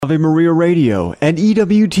Ave Maria Radio and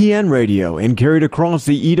EWTN Radio, and carried across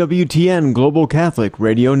the EWTN Global Catholic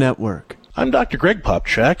Radio Network. I'm Dr. Greg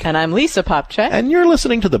Popcak. And I'm Lisa Popcak. And you're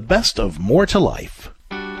listening to the best of More to Life.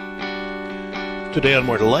 Today on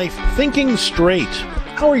More to Life, thinking straight.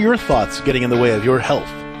 How are your thoughts getting in the way of your health,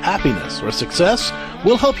 happiness, or success?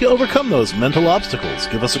 We'll help you overcome those mental obstacles.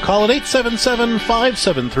 Give us a call at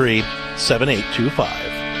 877-573-7825.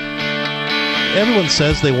 Everyone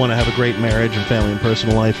says they want to have a great marriage and family and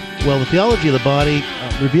personal life. Well, the Theology of the Body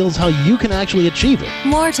reveals how you can actually achieve it.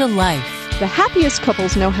 More to Life. The happiest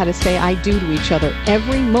couples know how to say I do to each other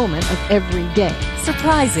every moment of every day.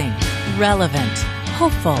 Surprising, relevant,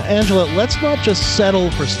 hopeful. Angela, let's not just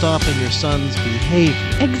settle for stopping your son's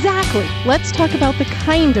behavior. Exactly. Let's talk about the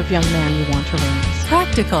kind of young man you want to raise.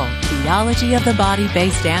 Practical, Theology of the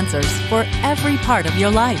Body-based answers for every part of your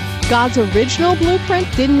life. God's original blueprint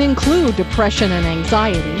didn't include depression and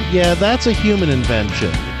anxiety. Yeah, that's a human invention.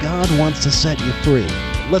 God wants to set you free.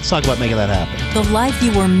 Let's talk about making that happen. The life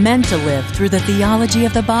you were meant to live through the Theology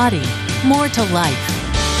of the Body. More to Life.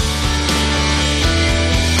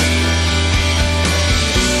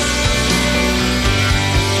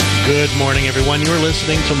 Good morning, everyone. You're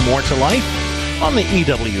listening to More to Life on the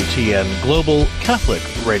EWTN Global Catholic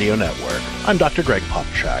Radio Network. I'm Dr. Greg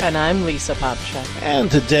Popcak. And I'm Lisa Popcak. And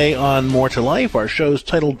today on More to Life, our show's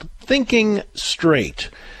titled Thinking Straight.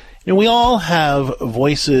 You know, we all have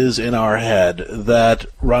voices in our head that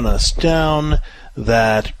run us down,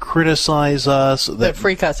 that criticize us, that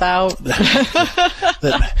freak us out.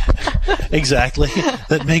 Exactly.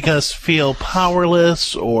 That make us feel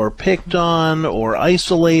powerless or picked on or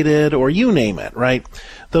isolated or you name it, right?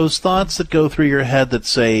 Those thoughts that go through your head that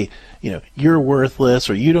say, you know, you're worthless,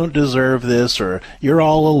 or you don't deserve this, or you're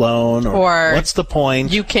all alone, or what's the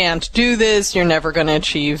point? You can't do this, you're never going to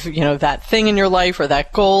achieve, you know, that thing in your life, or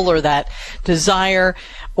that goal, or that desire,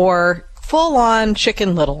 or full-on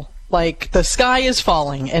Chicken Little. Like, the sky is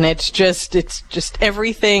falling, and it's just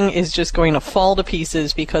everything is just going to fall to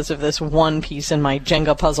pieces because of this one piece in my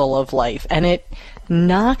Jenga puzzle of life. And it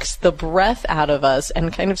knocks the breath out of us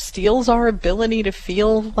and kind of steals our ability to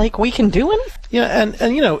feel like we can do anything. Yeah,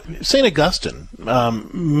 and you know, St. Augustine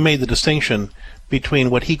made the distinction between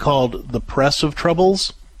what he called the press of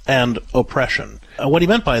troubles and oppression. What he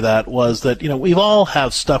meant by that was that, you know, we all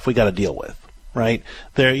have stuff we got to deal with. Right?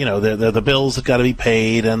 They're the bills that got to be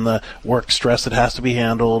paid, and the work stress that has to be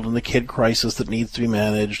handled, and the kid crisis that needs to be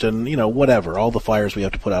managed, and, you know, whatever, all the fires we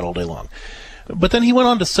have to put out all day long. But then he went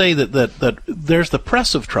on to say that there's the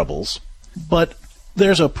press of troubles, but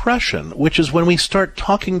there's oppression, which is when we start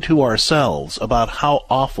talking to ourselves about how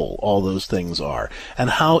awful all those things are,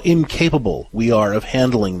 and how incapable we are of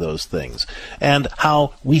handling those things, and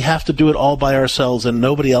how we have to do it all by ourselves and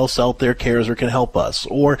nobody else out there cares or can help us,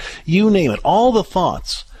 or you name it. All the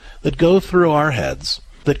thoughts that go through our heads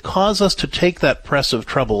that cause us to take that press of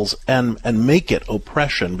troubles and make it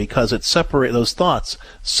oppression, because those thoughts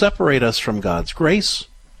separate us from God's grace,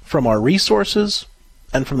 from our resources,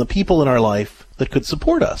 and from the people in our life that could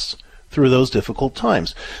support us through those difficult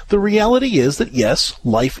times. The reality is that, yes,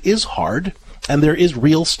 life is hard, and there is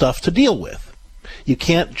real stuff to deal with. You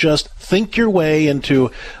can't just think your way into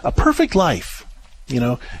a perfect life. You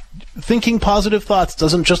know, thinking positive thoughts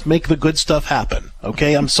doesn't just make the good stuff happen.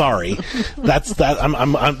 Okay, I'm sorry.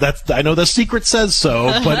 I know the secret says so,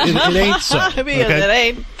 but it ain't so. Because it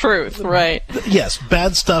ain't truth, right? Yes,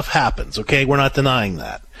 bad stuff happens. Okay, we're not denying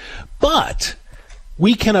that, but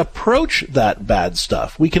we can approach that bad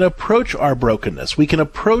stuff. We can approach our brokenness. We can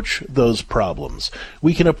approach those problems.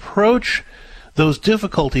 We can approach those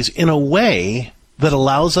difficulties in a way that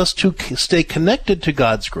allows us to stay connected to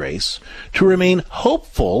God's grace, to remain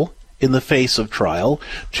hopeful in the face of trial,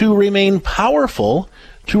 to remain powerful,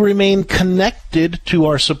 to remain connected to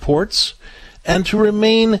our supports, and to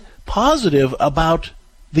remain positive about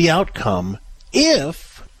the outcome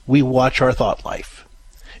if we watch our thought life.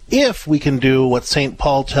 If we can do what St.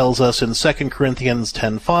 Paul tells us in 2 Corinthians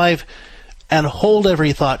 10:5, and hold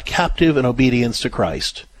every thought captive in obedience to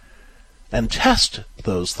Christ, and test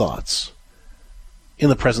those thoughts in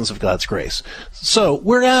the presence of God's grace. So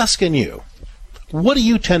we're asking you, what do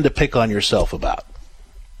you tend to pick on yourself about?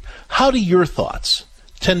 How do your thoughts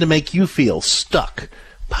tend to make you feel stuck,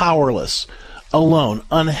 powerless, alone,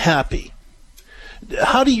 unhappy?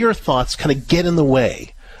 How do your thoughts kind of get in the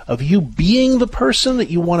way of you being the person that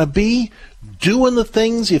you want to be, doing the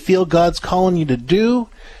things you feel God's calling you to do,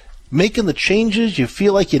 making the changes you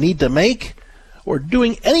feel like you need to make, or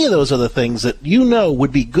doing any of those other things that you know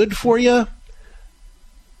would be good for you,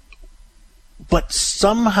 but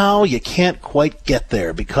somehow you can't quite get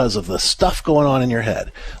there because of the stuff going on in your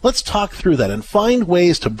head. Let's talk through that and find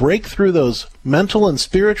ways to break through those mental and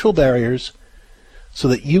spiritual barriers so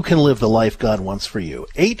that you can live the life God wants for you.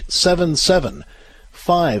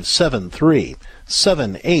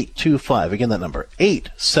 877-573-7825. Again, that number,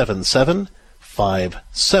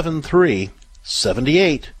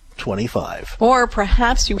 877-573-7825. Or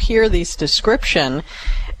perhaps you hear this description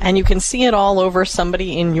and you can see it all over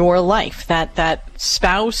somebody in your life, that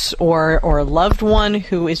spouse or loved one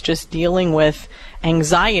who is just dealing with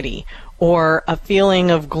anxiety or a feeling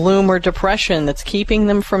of gloom or depression that's keeping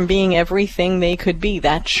them from being everything they could be.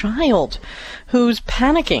 That child who's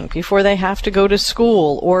panicking before they have to go to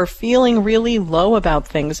school or feeling really low about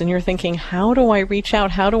things, and you're thinking, how do I reach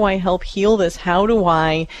out? How do I help heal this? How do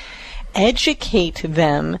I educate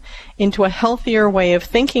them into a healthier way of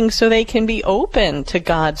thinking so they can be open to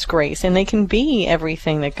God's grace and they can be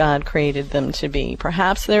everything that God created them to be?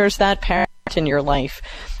 Perhaps there's that parent in your life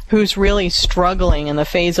who's really struggling in the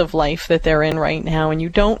phase of life that they're in right now, and you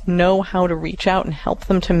don't know how to reach out and help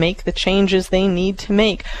them to make the changes they need to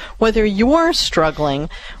make. Whether you're struggling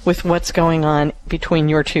with what's going on between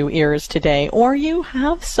your two ears today, or you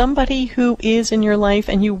have somebody who is in your life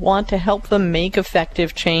and you want to help them make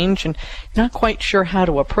effective change and not quite sure how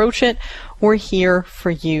to approach it, we're here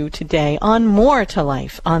for you today on More to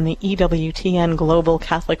Life on the EWTN Global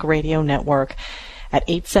Catholic Radio Network at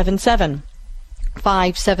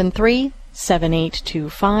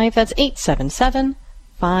 877-573-7825. That's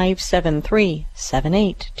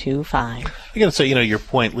 877-573-7825. I got to say, your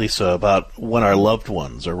point, Lisa, about when our loved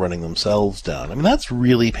ones are running themselves down. I mean, that's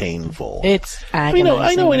really painful. It's agonizing.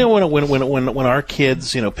 I know when our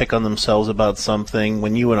kids, pick on themselves about something,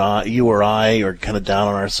 when you or I are kind of down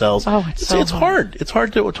on ourselves. Oh, it's hard. It's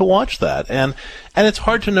hard to watch that. And it's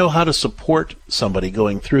hard to know how to support somebody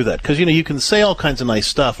going through that. Because, you can say all kinds of nice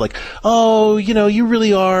stuff like, oh, you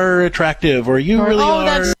really are attractive, or you really are. Oh,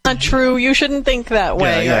 that's not true. You shouldn't think that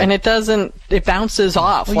way. Yeah. And it bounces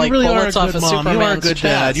off well, like you really bullets are a off good a mom. Superman's You are a good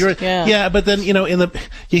chest. dad. But then, you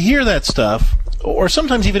hear that stuff, or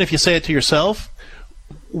sometimes even if you say it to yourself,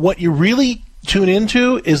 what you really tune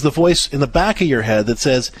into is the voice in the back of your head that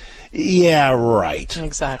says, yeah, right.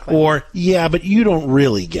 Exactly. Or, yeah, but you don't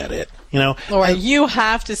really get it. Or you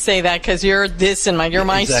have to say that because you're this and you're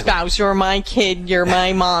my spouse, you're my kid, you're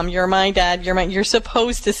my mom, you're my dad, you're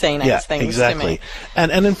supposed to say nice things to me.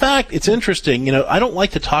 And in fact, it's interesting, I don't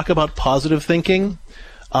like to talk about positive thinking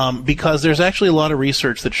because there's actually a lot of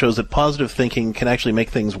research that shows that positive thinking can actually make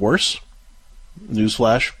things worse.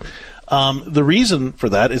 Newsflash. The reason for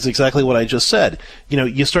that is exactly what I just said.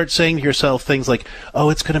 You start saying to yourself things like, oh,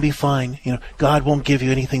 it's going to be fine. God won't give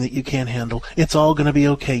you anything that you can't handle. It's all going to be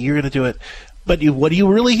okay. You're going to do it. But what do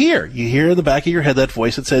you really hear? You hear in the back of your head that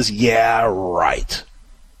voice that says, yeah, right.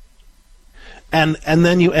 And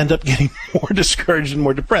then you end up getting more discouraged and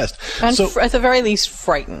more depressed. And at the very least,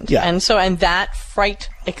 frightened. Yeah. And that fright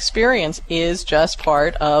experience is just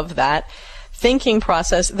part of that thinking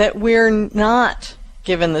process that we're not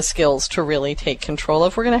given the skills to really take control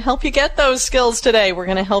of. We're going to help you get those skills today. We're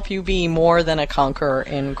going to help you be more than a conqueror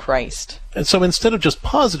in Christ. And so instead of just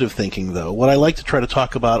positive thinking, though, what I like to try to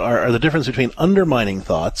talk about are the difference between undermining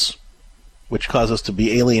thoughts, which cause us to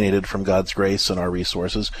be alienated from God's grace and our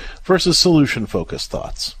resources, versus solution-focused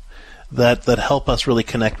thoughts that help us really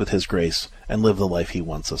connect with His grace and live the life He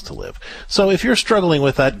wants us to live. So if you're struggling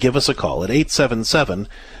with that, give us a call at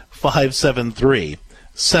 877-573-7825.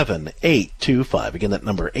 Again, that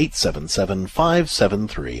number,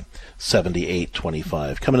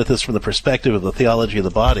 877-573-7825. Coming at this from the perspective of the theology of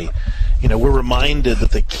the body, we're reminded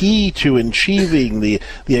that the key to achieving the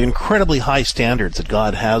incredibly high standards that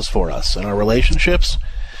God has for us in our relationships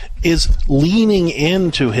is leaning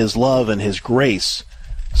into His love and His grace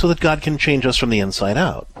so that God can change us from the inside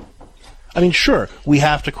out. I mean, sure, we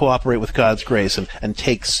have to cooperate with God's grace and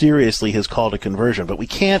take seriously His call to conversion, but we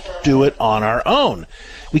can't do it on our own.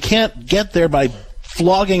 We can't get there by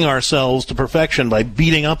flogging ourselves to perfection, by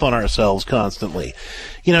beating up on ourselves constantly.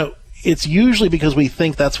 It's usually because we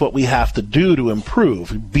think that's what we have to do to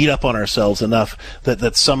improve, beat up on ourselves enough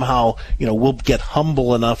that somehow, we'll get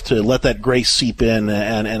humble enough to let that grace seep in,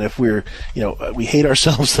 and if we hate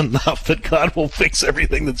ourselves enough that God will fix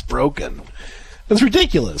everything that's broken. It's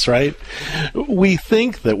ridiculous, right? We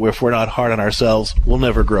think that if we're not hard on ourselves, we'll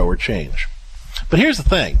never grow or change. But here's the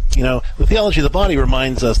thing, the theology of the body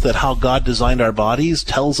reminds us that how God designed our bodies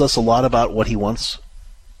tells us a lot about what He wants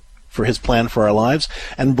for His plan for our lives.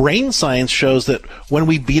 And brain science shows that when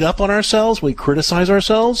we beat up on ourselves, we criticize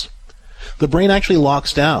ourselves, the brain actually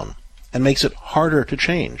locks down and makes it harder to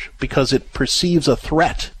change because it perceives a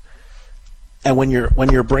threat. And when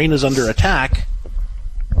your brain is under attack,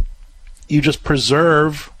 you just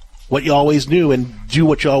preserve what you always knew and do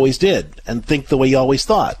what you always did and think the way you always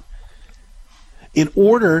thought. In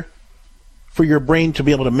order for your brain to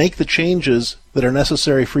be able to make the changes that are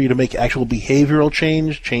necessary for you to make actual behavioral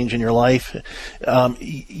change in your life,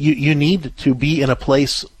 you need to be in a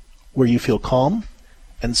place where you feel calm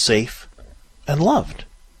and safe and loved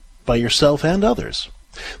by yourself and others.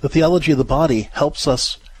 The theology of the body helps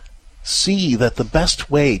us see that the best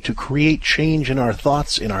way to create change in our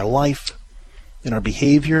thoughts, in our life, in our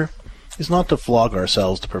behavior, is not to flog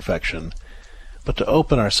ourselves to perfection, but to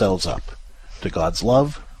open ourselves up to God's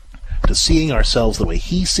love, to seeing ourselves the way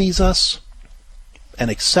He sees us, and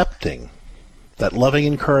accepting that loving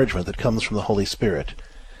encouragement that comes from the Holy Spirit,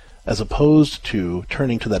 as opposed to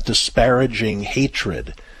turning to that disparaging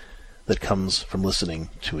hatred that comes from listening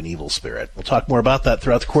to an evil spirit. We'll talk more about that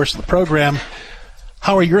throughout the course of the program.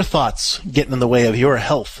 How are your thoughts getting in the way of your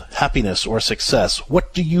health, happiness, or success?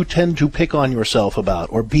 What do you tend to pick on yourself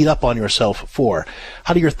about or beat up on yourself for?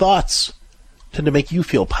 How do your thoughts tend to make you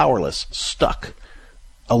feel powerless, stuck,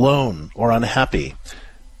 alone, or unhappy?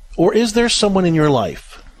 Or is there someone in your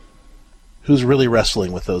life who's really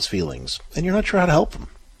wrestling with those feelings and you're not sure how to help them?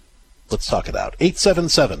 Let's talk it out.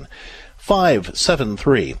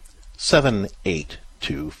 877-573-7825.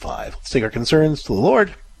 Let's take our concerns to the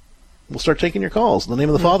Lord. We'll start taking your calls. In the name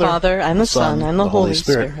of the Father, and the Son, and the Holy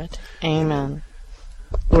Spirit. Amen.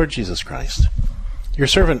 Lord Jesus Christ, your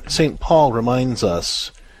servant St. Paul reminds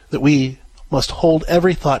us that we must hold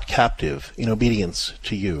every thought captive in obedience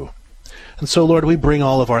to you. And so, Lord, we bring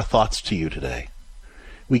all of our thoughts to you today.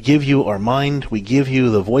 We give you our mind. We give you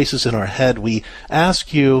the voices in our head. We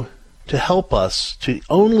ask you to help us to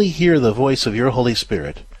only hear the voice of your Holy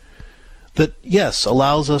Spirit that, yes,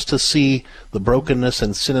 allows us to see the brokenness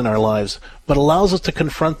and sin in our lives, but allows us to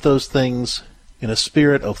confront those things in a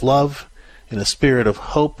spirit of love, in a spirit of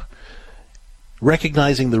hope,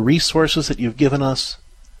 recognizing the resources that you've given us,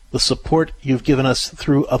 the support you've given us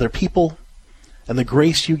through other people, and the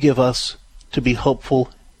grace you give us to be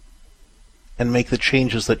hopeful and make the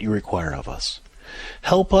changes that you require of us.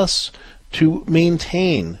 Help us to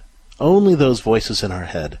maintain only those voices in our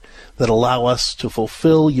head that allow us to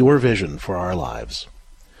fulfill your vision for our lives.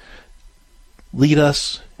 Lead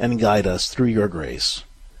us and guide us through your grace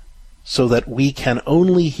so that we can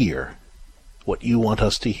only hear what you want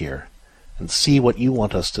us to hear and see what you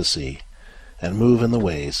want us to see and move in the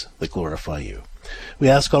ways that glorify you. We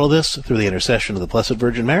ask all of this through the intercession of the Blessed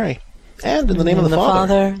Virgin Mary and in the name of the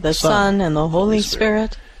Father, the Son, and the Holy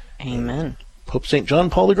Spirit. Amen. Pope St. John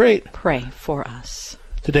Paul the Great, pray for us.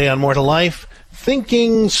 Today on More to Life,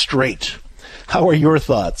 thinking straight. How are your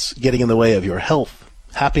thoughts getting in the way of your health,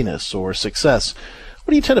 happiness, or success?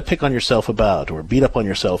 What do you tend to pick on yourself about or beat up on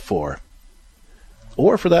yourself for?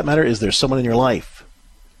 Or, for that matter, is there someone in your life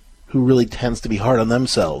who really tends to be hard on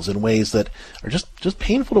themselves in ways that are just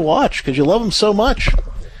painful to watch because you love them so much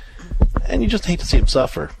and you just hate to see them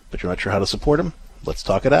suffer, but you're not sure how to support them? Let's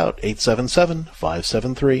talk it out.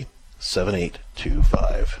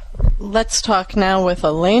 877-573-7825. Let's talk now with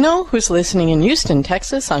Eleno, who's listening in Houston,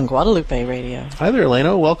 Texas on Guadalupe Radio. Hi there,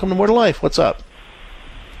 Eleno. Welcome to More to Life. What's up?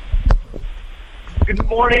 Good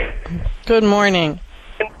morning. Good morning.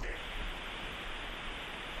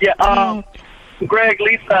 Yeah, Greg,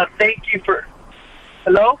 Lisa, thank you for...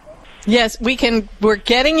 Hello? Yes, we're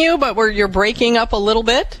getting you, but you're breaking up a little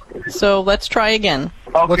bit, so let's try again.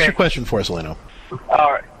 Okay. What's your question for us, Eleno?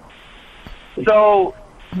 All right. So,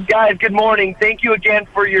 guys, good morning. Thank you again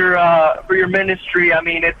for your ministry. I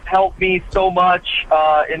mean, it's helped me so much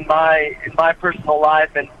in my personal life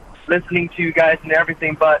and listening to you guys and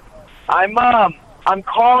everything. But I'm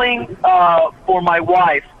calling for my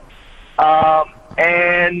wife,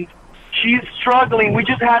 and she's struggling. We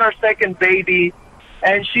just had our second baby,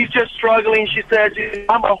 and she's just struggling. She says,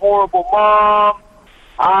 "I'm a horrible mom.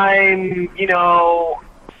 I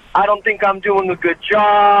don't think I'm doing a good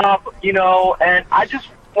job, and I just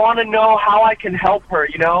want to know how I can help her,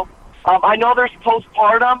 I know there's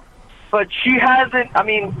postpartum, but she hasn't,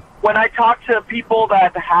 when I talk to people that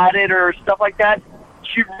have had it or stuff like that,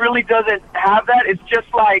 she really doesn't have that. It's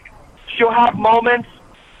just like she'll have moments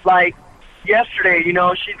like yesterday,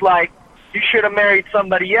 she's like, you should have married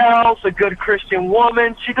somebody else, a good Christian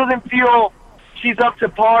woman. She doesn't feel she's up to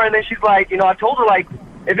par, and then she's like, I told her, like,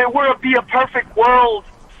 if it were to be a perfect world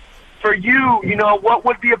for you, what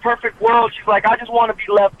would be a perfect world? She's like, I just want to be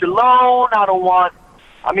left alone. I don't want,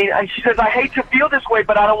 and she says, I hate to feel this way,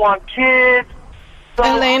 but I don't want kids. So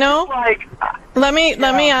Eleno, like, let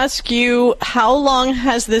me ask you, how long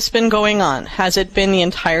has this been going on? Has it been the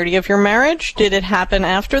entirety of your marriage? Did it happen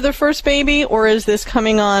after the first baby, or is this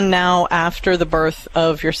coming on now after the birth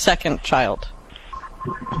of your second child?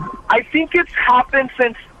 I think it's happened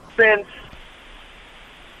since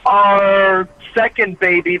our second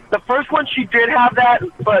baby. The first one, she did have that,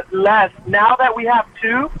 but less. Now that we have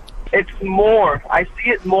two, it's more. I see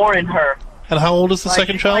it more in her. And how old is the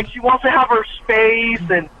second child? Like, she wants to have her space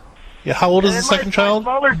and... Yeah, how old is the second child?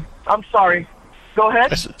 I'm sorry. Go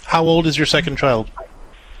ahead. How old is your second child?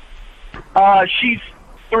 She's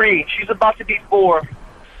 3. She's about to be 4.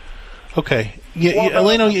 Okay.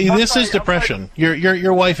 Eleno, this is depression.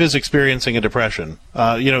 Your wife is experiencing a depression.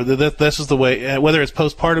 This is the way. Whether it's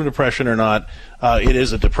postpartum depression or not, it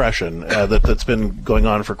is a depression that's been going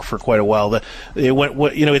on for quite a while.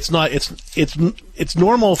 It's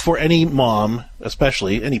normal for any mom,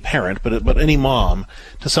 especially any parent, but any mom,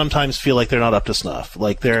 to sometimes feel like they're not up to snuff,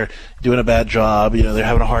 like they're doing a bad job. They're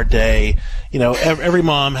having a hard day. Every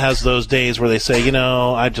mom has those days where they say,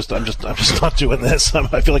 I'm just not doing this.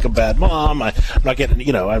 I feel like a bad mom. I'm not getting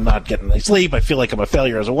any sleep. I feel like I'm a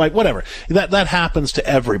failure as a wife. Whatever. That happens to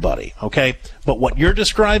everybody. Okay. But what you're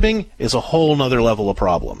describing is a whole nother level of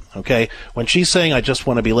problem. Okay. When she's saying, I just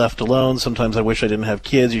want to be left alone. Sometimes I wish I didn't have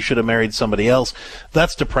kids. You should have married somebody else.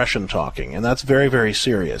 That's depression talking, and that's very, very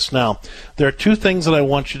serious. Now, there are 2 things that I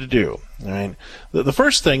want you to do. All right. The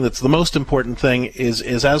first thing, that's the most important thing, is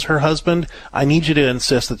as her husband, I need you to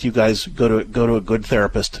insist that you guys go to a good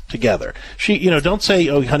therapist together. Don't say,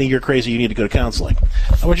 oh, honey, you're crazy, you need to go to counseling.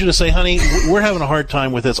 I want you to say, honey, we're having a hard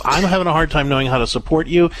time with this. I'm having a hard time knowing how to support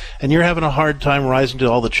you, and you're having a hard time rising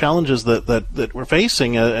to all the challenges that we're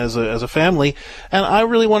facing as a family, and I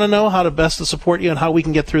really want to know how to best to support you and how we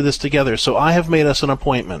can get through this together. So I have made us an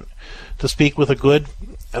appointment to speak with a good,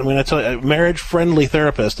 I'm going to tell you, a marriage-friendly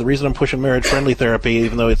therapist. The reason I'm pushing marriage-friendly therapy,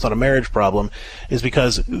 even though it's not a marriage problem, is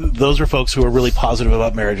because those are folks who are really positive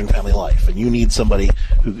about marriage and family life, and you need somebody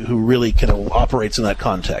who really operates in that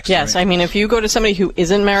context. Yes, right? I mean, if you go to somebody who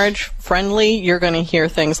isn't marriage-friendly, you're going to hear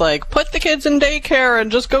things like, put the kids in daycare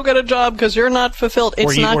and just go get a job because you're not fulfilled.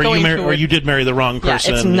 Or you did marry the wrong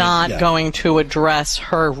person. Yeah, it's not going to address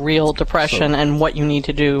her real depression and what you need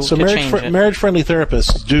to do to change it. Marriage-friendly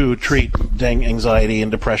therapists do treat anxiety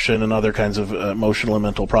and depression and other kinds of emotional and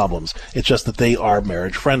mental problems. It's just that they are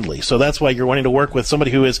marriage-friendly. So that's why you're wanting to work with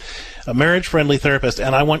somebody who is a marriage-friendly therapist,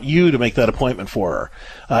 and I want you to make that appointment for her.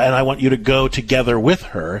 And I want you to go together with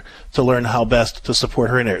her to learn how best to support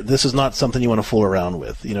her in it. This is not something you want to fool around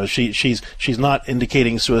with. She's not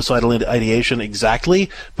indicating suicidal ideation exactly,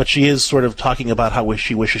 but she is sort of talking about how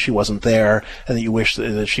she wishes she wasn't there, and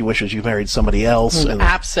that she wishes you married somebody else. And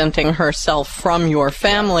absenting herself from your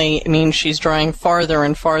family means she's drawing farther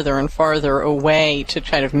and farther and farther away to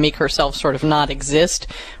try to make herself sort of not exist.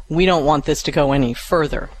 We don't want this to go any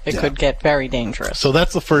further. It could get very dangerous. So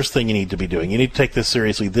that's the first thing you need to be doing. You need to take this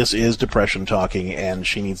seriously. This is depression talking, and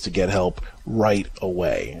she needs to get help right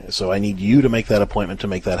away. So I need you to make that appointment to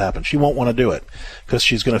make that happen. She won't want to do it because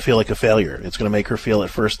she's going to feel like a failure. It's going to make her feel at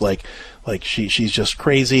first like she's just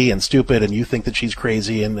crazy and stupid, and you think that she's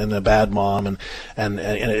crazy and a bad mom,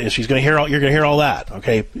 and she's going to hear you're going to hear all that.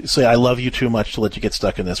 Okay, say I love you too much to let you get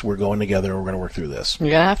stuck in this. We're going together. We're going to work through this. You're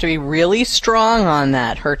going to have to be really strong on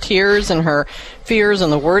that. Her tears and her fears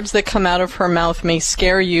and the words that come out of her mouth may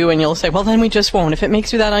scare you, and you'll say, well, then we just won't. If it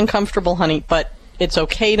makes you that uncomfortable, honey, but it's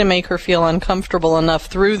okay to make her feel uncomfortable enough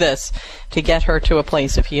through this to get her to a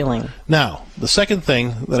place of healing. Now, the second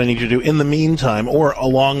thing that I need you to do in the meantime or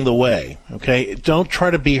along the way, okay, don't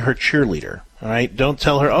try to be her cheerleader. All right, don't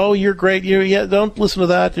tell her, "Oh, you're great." Don't listen to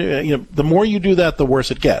that. The more you do that, the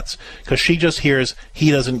worse it gets, because she just hears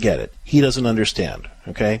he doesn't get it, he doesn't understand.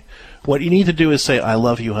 Okay, what you need to do is say, "I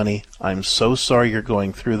love you, honey. I'm so sorry you're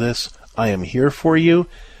going through this. I am here for you."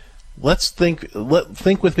 Let's think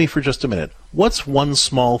with me for just a minute. What's one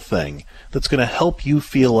small thing that's going to help you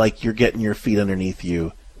feel like you're getting your feet underneath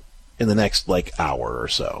you in the next hour or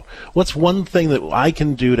so? What's one thing that I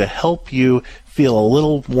can do to help you feel a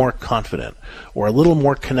little more confident, or a little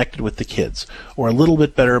more connected with the kids, or a little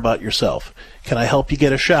bit better about yourself? Can I help you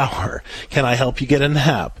get a shower? Can I help you get a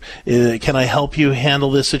nap? Can I help you handle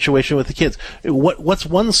this situation with the kids? What's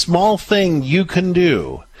one small thing you can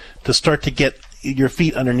do to start to get your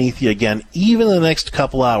feet underneath you again, even in the next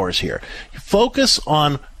couple hours here? Focus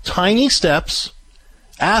on tiny steps.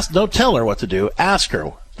 Don't tell her what to do. Ask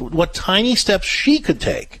her what tiny steps she could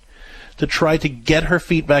take to try to get her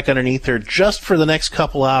feet back underneath her just for the next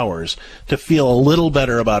couple hours to feel a little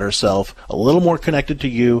better about herself, a little more connected to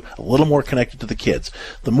you, a little more connected to the kids.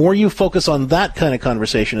 The more you focus on that kind of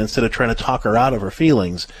conversation instead of trying to talk her out of her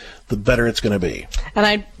feelings, the better it's going to be.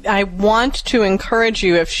 And I want to encourage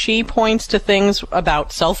you, if she points to things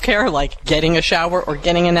about self-care, like getting a shower or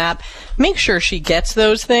getting a nap, make sure she gets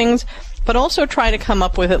those things. But also try to come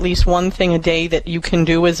up with at least one thing a day that you can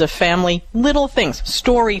do as a family. Little things.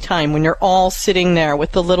 Story time when you're all sitting there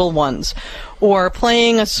with the little ones. Or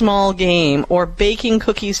playing a small game. Or baking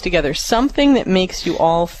cookies together. Something that makes you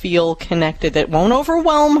all feel connected, that won't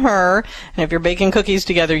overwhelm her. And if you're baking cookies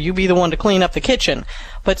together, you be the one to clean up the kitchen.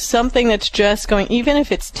 But something that's just going, even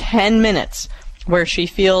if it's 10 minutes, where she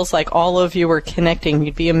feels like all of you are connecting.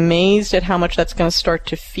 You'd be amazed at how much that's going to start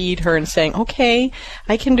to feed her and saying, okay,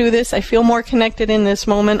 I can do this. I feel more connected in this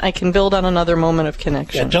moment. I can build on another moment of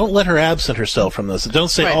connection. Yeah, don't let her absent herself from this. Don't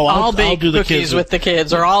say, right. I'll bake do the cookies kids with the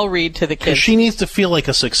kids, or I'll read to the kids. She needs to feel like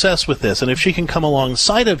a success with this. And if she can come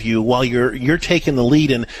alongside of you while you're taking the lead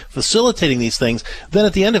and facilitating these things, then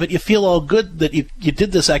at the end of it, you feel all good that you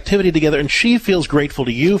did this activity together, and she feels grateful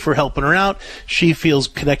to you for helping her out. She feels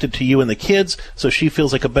connected to you and the kids, so she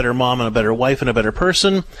feels like a better mom and a better wife and a better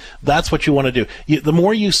person. That's what you want to do. The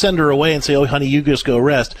more you send her away and say, oh, honey, you just go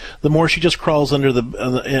rest, the more she just crawls under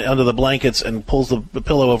the blankets and pulls the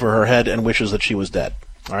pillow over her head and wishes that she was dead.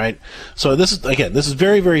 All right. So this is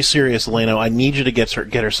very, very serious, Elena. I need you to get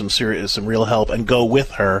her some real help and go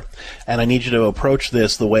with her. And I need you to approach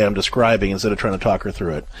this the way I'm describing instead of trying to talk her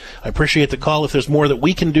through it. I appreciate the call. If there's more that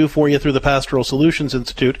we can do for you through the Pastoral Solutions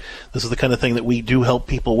Institute, this is the kind of thing that we do help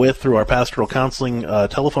people with through our pastoral counseling,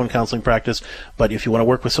 telephone counseling practice. But if you want to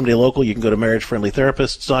work with somebody local, you can go to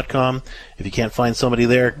marriagefriendlytherapists.com. If you can't find somebody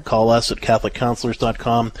there, call us at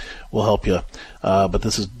catholiccounselors.com. We'll help you. But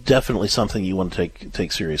this is definitely something you want to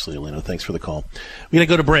take seriously, Elena. Thanks for the call. We're going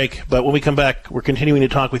to go to break, but when we come back, we're continuing to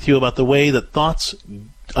talk with you about the way that thoughts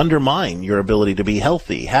undermine your ability to be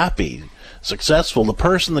healthy, happy, successful, the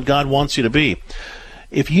person that God wants you to be.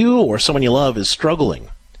 If you or someone you love is struggling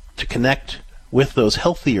to connect with those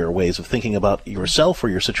healthier ways of thinking about yourself or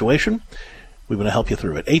your situation, we want to help you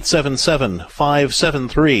through it.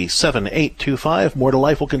 877-573-7825. More to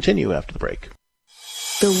Life will continue after the break.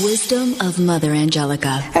 The wisdom of Mother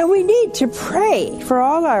Angelica. And we need to pray for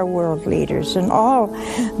all our world leaders and all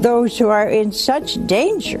those who are in such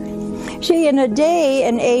danger. See, in a day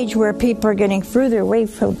and age where people are getting further away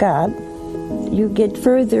from God, you get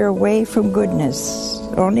further away from goodness.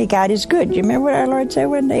 Only God is good. You remember what our Lord said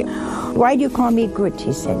one day? Why do you call me good?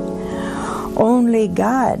 He said, only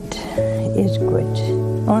God is good.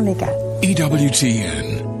 Only God.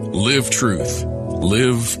 EWTN. Live truth.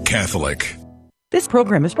 Live Catholic. This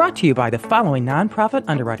program is brought to you by the following nonprofit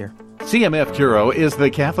underwriter. CMF Curo is the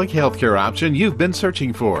Catholic healthcare option you've been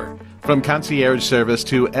searching for. From concierge service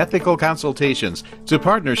to ethical consultations to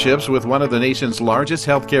partnerships with one of the nation's largest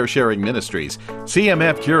healthcare sharing ministries,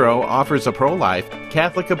 CMF Curo offers a pro-life,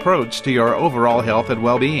 Catholic approach to your overall health and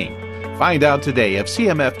well-being. Find out today if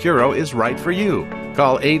CMF Curo is right for you.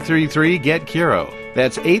 Call 833-GET-CURO.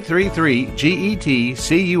 That's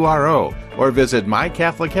 833-GET-CURO. Or visit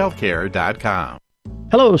mycatholichealthcare.com.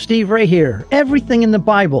 Hello, Steve Ray here. Everything in the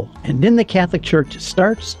Bible and in the Catholic Church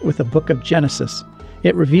starts with the book of Genesis.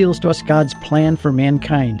 It reveals to us God's plan for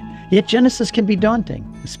mankind. Yet Genesis can be daunting,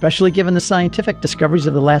 especially given the scientific discoveries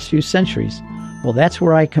of the last few centuries. Well, that's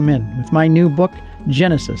where I come in with my new book,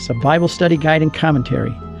 Genesis, a Bible study guide and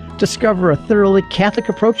commentary. Discover a thoroughly Catholic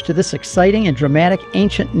approach to this exciting and dramatic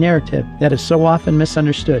ancient narrative that is so often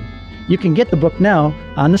misunderstood. You can get the book now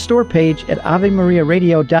on the store page at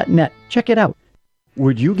AveMariaRadio.net. Check it out.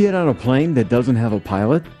 Would you get on a plane that doesn't have a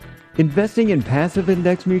pilot? Investing in passive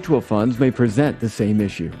index mutual funds may present the same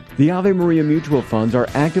issue. The Ave Maria mutual funds are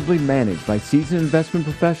actively managed by seasoned investment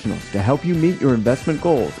professionals to help you meet your investment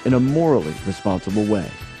goals in a morally responsible way.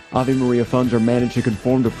 Ave Maria funds are managed to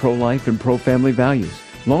conform to pro-life and pro-family values.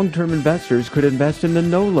 Long-term investors could invest in the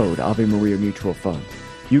no-load Ave Maria mutual funds.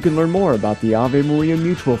 You can learn more about the Ave Maria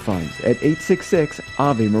mutual funds at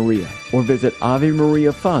 866-AVE-MARIA or visit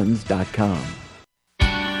AveMariaFunds.com.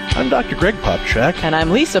 I'm Dr. Greg Popcak. And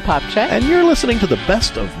I'm Lisa Popcak. And you're listening to the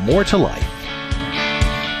best of More to Life.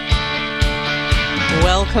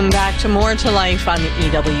 Welcome back to More to Life on the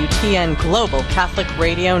EWTN Global Catholic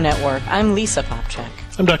Radio Network. I'm Lisa Popcak.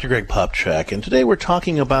 I'm Dr. Greg Popcak, and today we're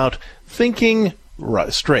talking about thinking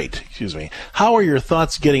straight. How are your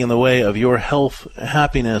thoughts getting in the way of your health,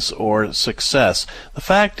 happiness, or success? The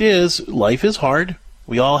fact is, life is hard.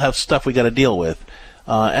 We all have stuff we got to deal with,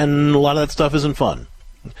 and a lot of that stuff isn't fun.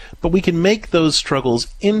 But we can make those struggles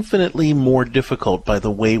infinitely more difficult by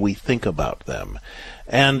the way we think about them.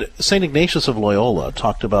 And St. Ignatius of Loyola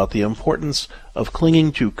talked about the importance of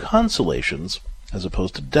clinging to consolations as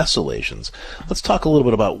opposed to desolations. Let's talk a little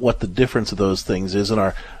bit about what the difference of those things is in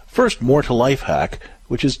our first More to Life hack,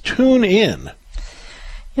 which is tune in.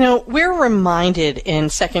 You know, we're reminded in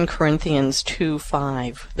 2 Corinthians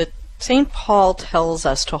 2:5 that St. Paul tells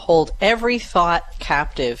us to hold every thought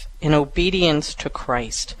captive in obedience to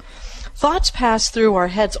Christ. Thoughts pass through our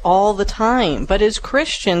heads all the time, but as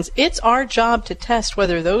Christians, it's our job to test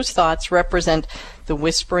whether those thoughts represent the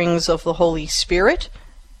whisperings of the Holy Spirit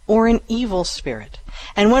or an evil spirit.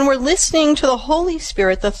 And when we're listening to the Holy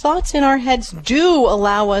Spirit, the thoughts in our heads do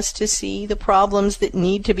allow us to see the problems that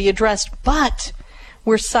need to be addressed, but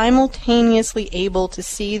we're simultaneously able to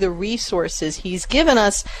see the resources He's given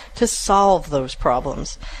us to solve those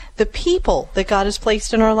problems, the people that God has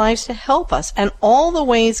placed in our lives to help us, and all the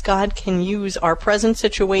ways God can use our present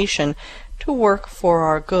situation to work for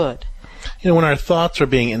our good. You know, when our thoughts are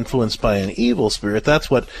being influenced by an evil spirit, that's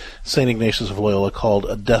what St. Ignatius of Loyola called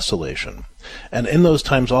a desolation. And in those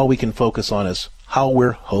times, all we can focus on is how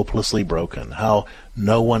we're hopelessly broken, how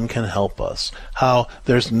no one can help us, how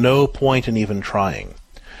there's no point in even trying.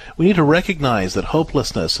 We need to recognize that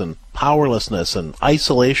hopelessness and powerlessness and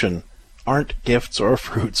isolation aren't gifts or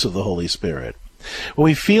fruits of the Holy Spirit. When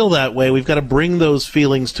we feel that way, we've got to bring those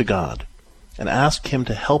feelings to God and ask Him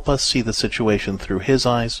to help us see the situation through His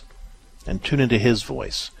eyes and tune into His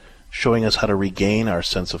voice, showing us how to regain our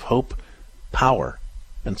sense of hope, power,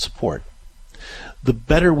 and support. The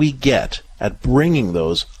better we get at bringing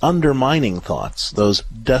those undermining thoughts, those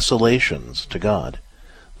desolations to God,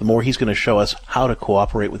 the more He's going to show us how to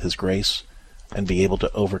cooperate with His grace and be able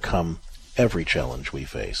to overcome every challenge we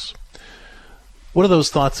face. What are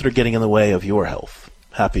those thoughts that are getting in the way of your health,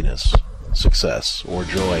 happiness, success, or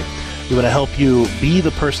joy? We want to help you be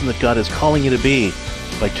the person that God is calling you to be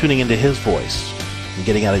by tuning into His voice and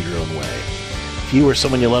getting out of your own way. If you or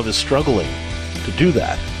someone you love is struggling to do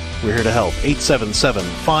that, we're here to help.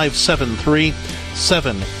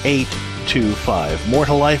 877-573-7825. More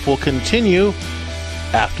to Life will continue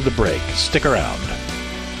after the break. Stick around.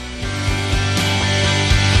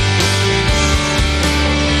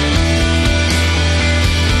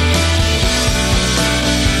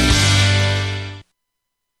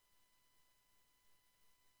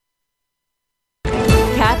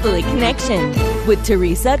 Catholic Connection with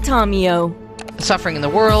Teresa Tomeo. Suffering in the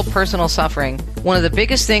world, personal suffering. One of the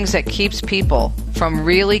biggest things that keeps people from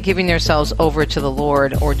really giving themselves over to the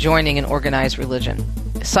Lord or joining an organized religion.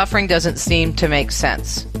 Suffering doesn't seem to make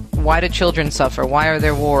sense. Why do children suffer? Why are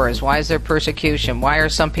there wars? Why is there persecution? Why are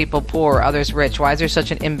some people poor, others rich? Why is there such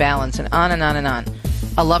an imbalance? And on and on and on.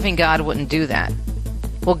 A loving God wouldn't do that.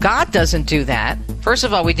 Well, God doesn't do that. First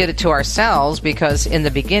of all, we did it to ourselves because in the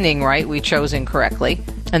beginning, right, we chose incorrectly.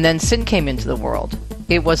 And then sin came into the world.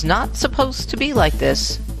 It was not supposed to be like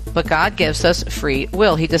this, but God gives us free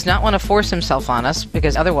will. He does not want to force Himself on us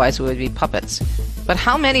because otherwise we would be puppets. But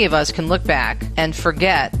how many of us can look back and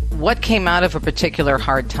forget what came out of a particular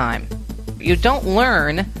hard time? You don't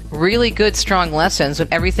learn really good, strong lessons when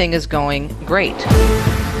everything is going great.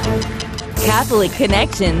 Catholic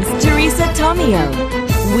Connections, Teresa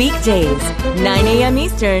Tomeo. Weekdays, 9 a.m.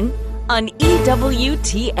 Eastern on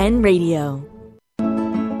EWTN Radio.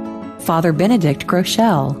 Father Benedict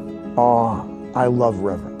Groeschel. I love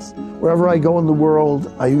reverence. Wherever I go in the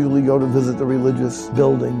world, I usually go to visit the religious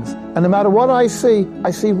buildings. And no matter what I see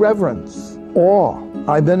reverence, awe.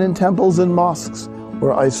 I've been in temples and mosques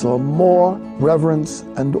where I saw more reverence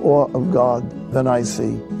and awe of God than I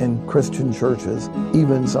see in Christian churches,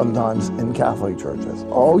 even sometimes in Catholic churches.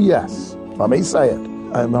 Oh yes, let me say it.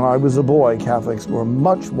 And when I was a boy, Catholics were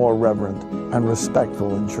much more reverent and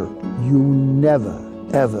respectful in church. You never,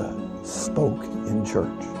 ever spoke in church.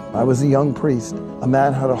 I was a young priest. A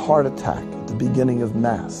man had a heart attack at the beginning of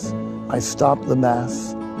Mass. I stopped the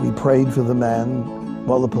Mass. We prayed for the man.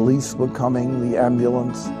 While the police were coming, the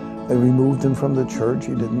ambulance, they removed him from the church.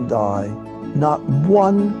 He didn't die. Not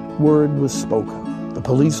one word was spoken. The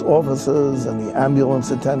police officers and the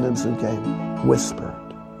ambulance attendants who came whispered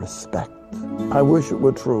respect. I wish it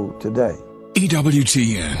were true today.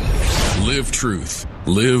 EWTN. Live truth.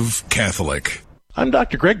 Live Catholic. I'm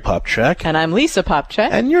Dr. Greg Popcak. And I'm Lisa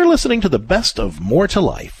Popcak. And you're listening to the best of More to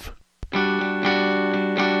Life.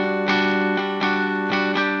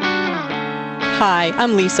 Hi,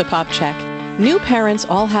 I'm Lisa Popcak. New parents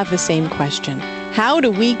all have the same question. How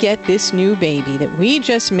do we get this new baby that we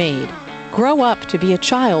just made grow up to be a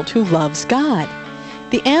child who loves God?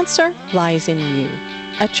 The answer lies in you.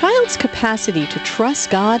 A child's capacity to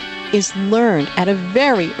trust God is learned at a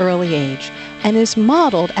very early age and is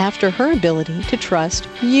modeled after her ability to trust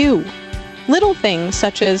you. Little things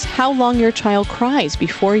such as how long your child cries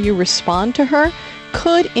before you respond to her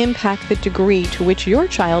could impact the degree to which your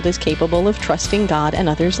child is capable of trusting God and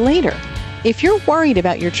others later. If you're worried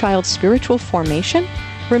about your child's spiritual formation,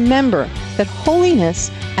 remember that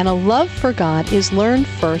holiness and a love for God is learned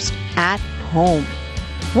first at home.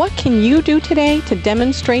 What can you do today to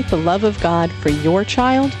demonstrate the love of God for your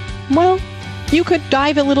child? Well, you could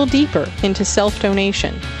dive a little deeper into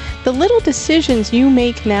self-donation. The little decisions you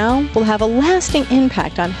make now will have a lasting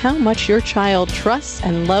impact on how much your child trusts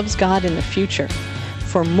and loves God in the future.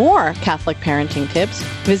 For more Catholic parenting tips,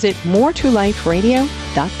 visit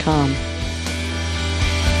moretoliferadio.com.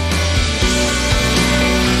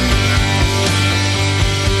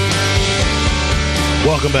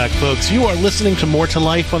 Welcome back, folks. You are listening to More to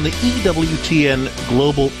Life on the EWTN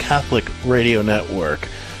Global Catholic Radio Network.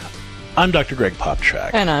 I'm Dr. Greg Popcak.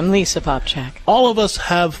 And I'm Lisa Popcak. All of us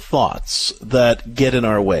have thoughts that get in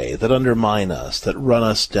our way, that undermine us, that run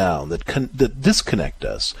us down, that disconnect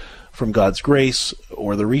us from God's grace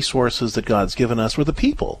or the resources that God's given us or the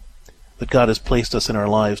people that God has placed us in our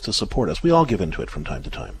lives to support us. We all give into it from time to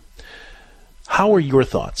time. How are your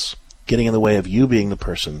thoughts getting in the way of you being the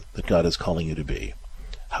person that God is calling you to be?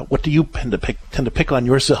 What do you tend to pick on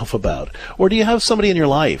yourself about? Or do you have somebody in your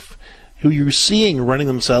life who you're seeing running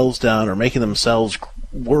themselves down or making themselves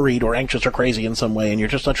worried or anxious or crazy in some way, and you're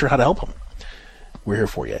just not sure how to help them? We're here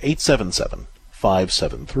for you.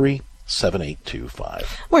 877-573-7825.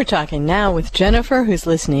 We're talking now with Jennifer, who's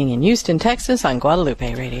listening in Houston, Texas on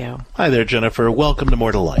Guadalupe Radio. Hi there, Jennifer. Welcome to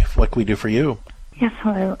More to Life. What can we do for you? Yes,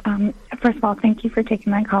 hello. First of all, thank you for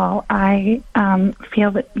taking my call. I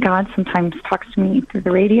feel that God sometimes talks to me through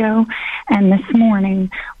the radio, and this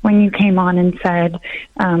morning when you came on and said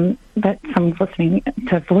that someone's listening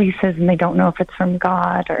to voices and they don't know if it's from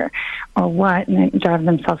God or what, and they drive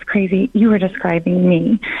themselves crazy, you were describing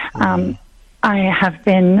me. I have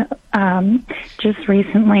been just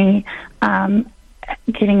recently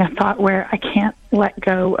getting a thought where I can't let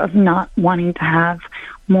go of not wanting to have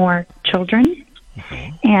more children.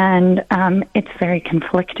 And it's very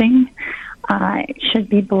conflicting. I should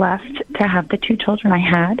be blessed to have the 2 children I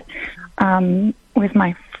had. With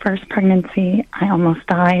my first pregnancy, I almost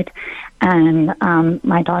died, and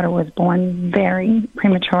my daughter was born very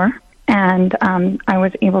premature. And I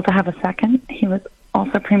was able to have a second. He was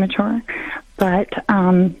also premature, but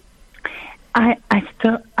I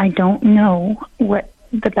don't know what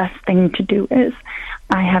the best thing to do is.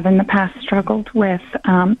 I have in the past struggled with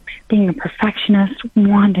being a perfectionist,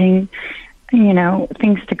 wanting,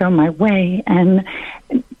 things to go my way. And,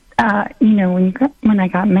 when I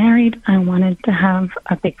got married, I wanted to have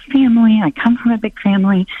a big family. I come from a big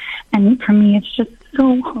family. And for me, it's just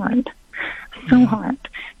so hard to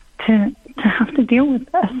have to deal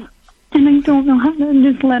with this. And I don't know how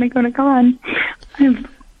to just let it go to God. I've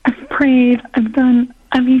prayed.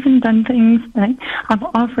 I've even done things that I've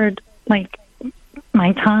offered, like,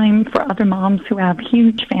 my time for other moms who have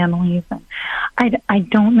huge families. And I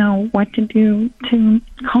don't know what to do to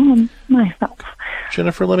calm myself.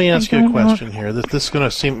 Jennifer, let me ask you a question here. This is going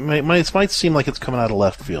to seem might seem like it's coming out of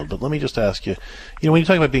left field, but let me just ask you. When you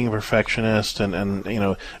talk about being a perfectionist,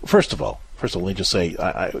 and first of all, let me just say,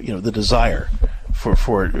 the desire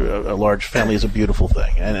for a large family is a beautiful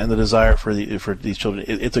thing, and the desire for these children,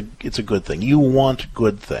 it's a good thing. You want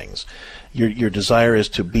good things. Your desire is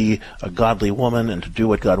to be a godly woman and to do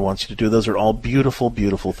what God wants you to do. Those are all beautiful,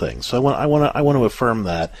 beautiful things. So I want to affirm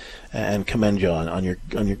that and commend you on your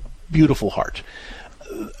beautiful heart.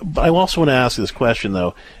 But I also want to ask you this question,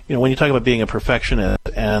 though. When you talk about being a perfectionist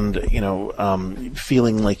and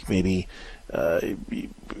feeling like maybe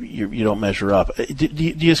you don't measure up, do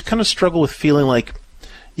you kind of struggle with feeling like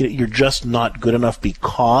you're just not good enough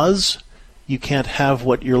because you can't have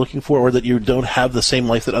what you're looking for, or that you don't have the same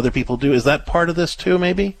life that other people do? Is that part of this too,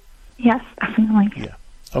 maybe? Yes, definitely. Yeah.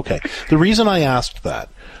 Okay. The reason I asked that,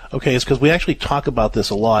 is because we actually talk about this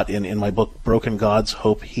a lot in my book, Broken Gods,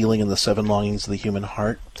 Hope, Healing, and the 7 Longings of the Human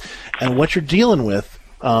Heart. And what you're dealing with,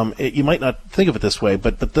 you might not think of it this way,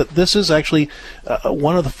 but this is actually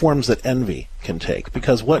one of the forms that envy can take.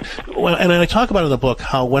 Because and I talk about in the book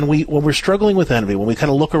how when we're struggling with envy, when we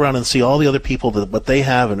kind of look around and see all the other people what they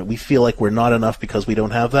have, and we feel like we're not enough because we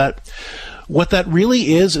don't have that, what that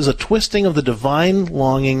really is a twisting of the divine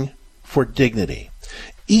longing for dignity.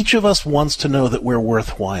 Each of us wants to know that we're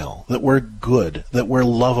worthwhile, that we're good, that we're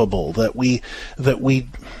lovable, that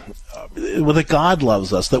God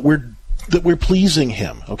loves us, that we're that we're pleasing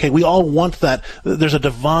him. Okay, we all want that. There's a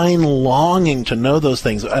divine longing to know those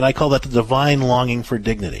things, and I call that the divine longing for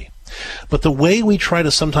dignity. But the way we try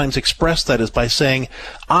to sometimes express that is by saying,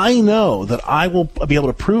 I know that I will be able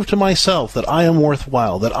to prove to myself that I am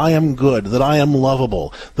worthwhile, that I am good, that I am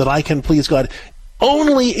lovable, that I can please God,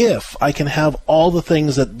 only if I can have all the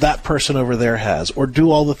things that that person over there has, or do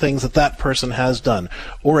all the things that that person has done,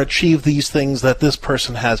 or achieve these things that this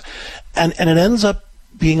person has. And it ends up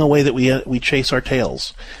being a way that we chase our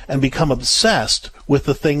tails and become obsessed with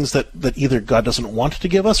the things that either God doesn't want to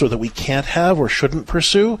give us or that we can't have or shouldn't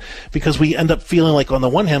pursue, because we end up feeling like, on the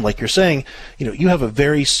one hand, like you're saying, you have a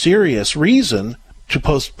very serious reason to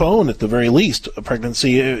postpone, at the very least, a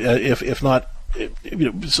pregnancy, if not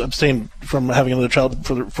abstain from having another child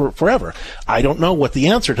for forever. I don't know what the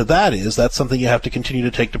answer to that is. That's something you have to continue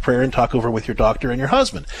to take to prayer and talk over with your doctor and your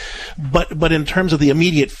husband. But in terms of the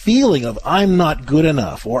immediate feeling of I'm not good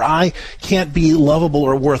enough, or I can't be lovable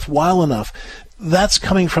or worthwhile enough, that's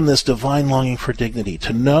coming from this divine longing for dignity,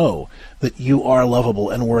 to know that you are lovable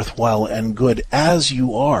and worthwhile and good as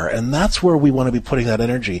you are. And that's where we want to be putting that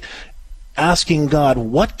energy. Asking God,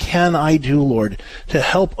 what can I do, Lord, to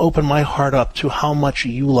help open my heart up to how much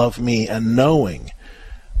you love me, and knowing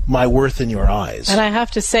my worth in your eyes. And I have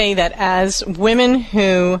to say that as women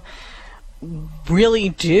who really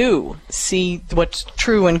do see what's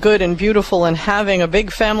true and good and beautiful, and having a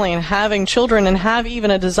big family and having children, and have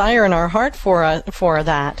even a desire in our heart for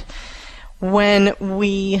that, when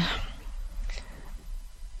we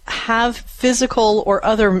have physical or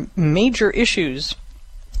other major issues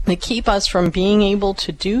that keep us from being able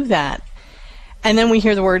to do that, and then we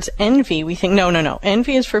hear the words envy, we think, no.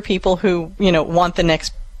 Envy is for people who, want the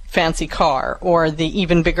next fancy car, or the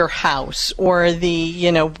even bigger house, or the,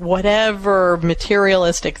 whatever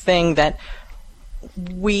materialistic thing that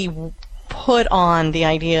we put on the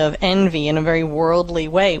idea of envy in a very worldly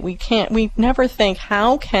way. We never think,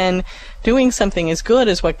 how can doing something as good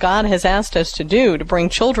as what God has asked us to do, to bring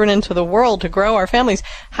children into the world, to grow our families,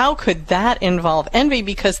 how could that involve envy?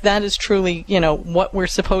 Because that is truly, what we're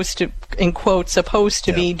supposed to, in quotes,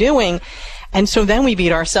 be doing. And so then we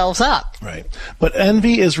beat ourselves up. Right. But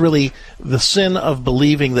envy is really the sin of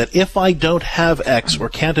believing that if I don't have X, or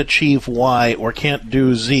can't achieve Y, or can't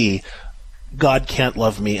do Z, God can't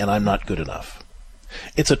love me and I'm not good enough.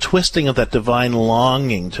 It's a twisting of that divine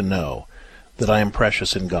longing to know that I am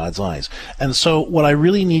precious in God's eyes. And so what I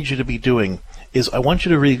really need you to be doing is, I want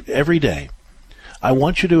you to read every day, I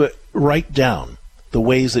want you to write down the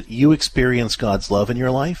ways that you experience God's love in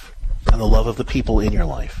your life and the love of the people in your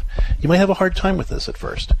life. You might have a hard time with this at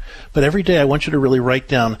first, but every day I want you to really write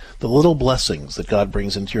down the little blessings that God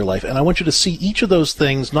brings into your life, and I want you to see each of those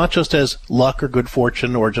things not just as luck or good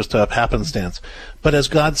fortune or just a happenstance, but as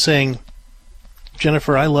God saying,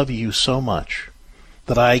 Jennifer, I love you so much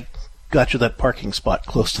that I got you that parking spot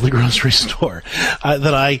close to the grocery store,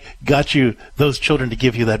 that I got you those children to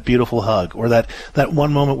give you that beautiful hug, or that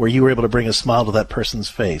one moment where you were able to bring a smile to that person's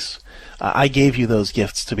face. I gave you those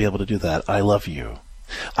gifts to be able to do that. I love you.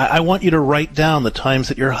 I want you to write down the times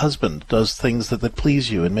that your husband does things that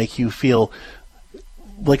please you and make you feel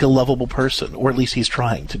like a lovable person, or at least he's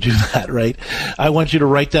trying to do that, right? I want you to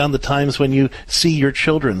write down the times when you see your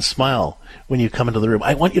children smile when you come into the room.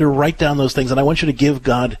 I want you to write down those things, and I want you to give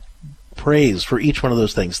God praise for each one of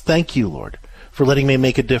those things. Thank you, Lord, for letting me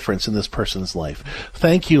make a difference in this person's life.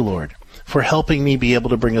 Thank you, Lord, for helping me be able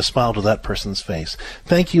to bring a smile to that person's face.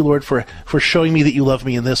 Thank you, Lord, for showing me that you love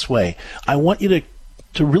me in this way. I want you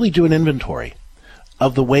to really do an inventory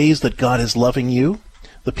of the ways that God is loving you,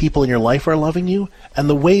 the people in your life are loving you, and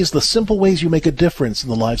the simple ways you make a difference in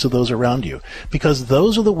the lives of those around you. Because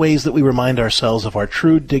those are the ways that we remind ourselves of our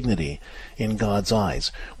true dignity in God's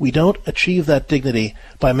eyes. We don't achieve that dignity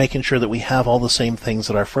by making sure that we have all the same things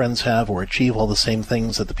that our friends have, or achieve all the same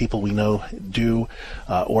things that the people we know do,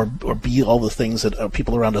 or be all the things that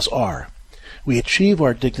people around us are. We achieve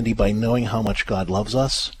our dignity by knowing how much God loves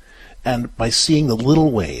us, and by seeing the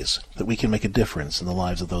little ways that we can make a difference in the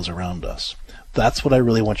lives of those around us. That's what I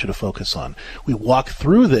really want you to focus on. We walk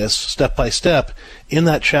through this step by step in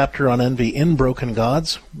that chapter on envy in Broken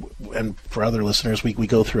Gods. And for other listeners, we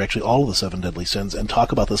go through actually all of the 7 deadly sins and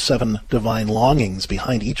talk about the 7 divine longings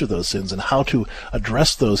behind each of those sins and how to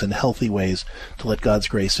address those in healthy ways to let God's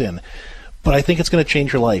grace in. But I think it's going to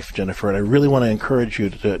change your life, Jennifer, and I really want to encourage you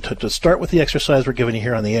to start with the exercise we're giving you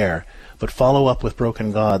here on the air, but follow up with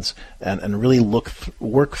Broken Gods and really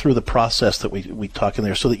work through the process that we talk in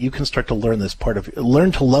there, so that you can start to learn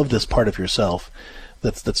to love this part of yourself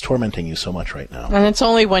that's tormenting you so much right now. And it's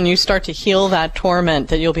only when you start to heal that torment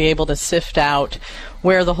that you'll be able to sift out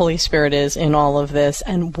where the Holy Spirit is in all of this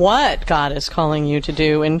and what God is calling you to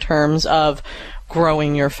do in terms of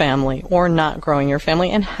growing your family or not growing your family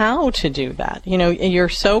and how to do that. You know, you're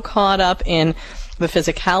so caught up in the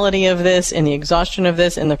physicality of this, in the exhaustion of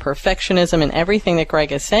this, in the perfectionism and everything that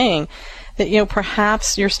Greg is saying, that, you know,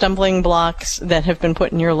 perhaps your stumbling blocks that have been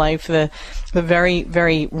put in your life, the very,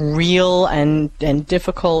 very real and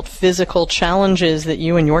difficult physical challenges that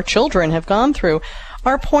you and your children have gone through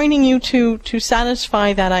are pointing you to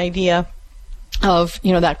satisfy that idea of,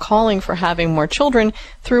 you know, that calling for having more children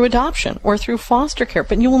through adoption or through foster care.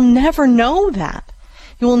 But you will never know that.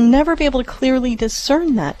 You will never be able to clearly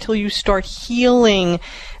discern that till you start healing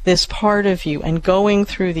this part of you and going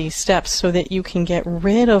through these steps so that you can get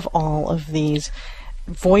rid of all of these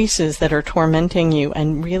voices that are tormenting you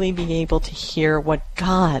and really be able to hear what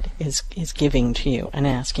God is giving to you and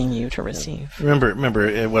asking you to receive.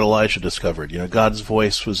 Remember what Elijah discovered. You know, God's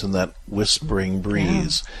voice was in that whispering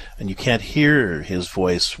breeze, and you can't hear his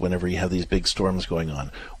voice whenever you have these big storms going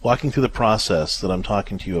on. Walking through the process that I'm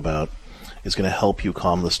talking to you about is going to help you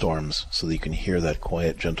calm the storms so that you can hear that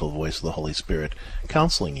quiet, gentle voice of the Holy Spirit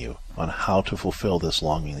counseling you on how to fulfill this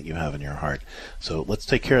longing that you have in your heart. So let's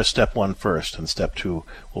take care of step 1 first, and step 2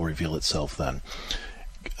 will reveal itself then.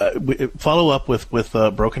 Follow up with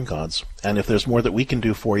Broken Gods, and if there's more that we can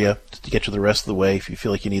do for you to get you the rest of the way, if you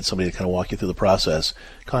feel like you need somebody to kind of walk you through the process,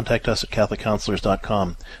 contact us at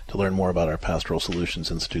CatholicCounselors.com to learn more about our Pastoral Solutions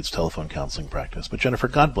Institute's telephone counseling practice. But Jennifer,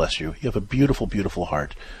 God bless you. You have a beautiful, beautiful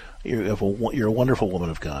heart. You're a wonderful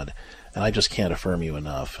woman of God, and I just can't affirm you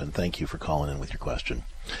enough, and thank you for calling in with your question.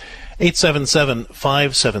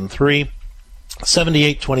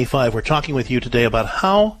 877-573-7825. We're talking with you today about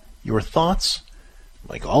how your thoughts,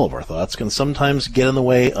 like all of our thoughts, can sometimes get in the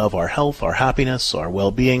way of our health, our happiness, our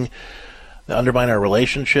well-being, undermine our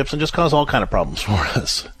relationships, and just cause all kind of problems for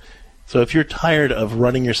us. So if you're tired of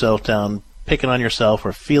running yourself down, picking on yourself,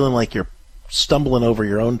 or feeling like you're stumbling over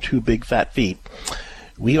your own 2 big fat feet,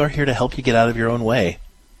 we are here to help you get out of your own way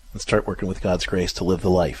and start working with God's grace to live the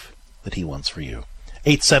life that He wants for you.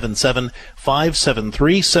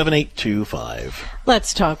 877-573-7825.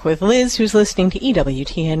 Let's talk with Liz, who's listening to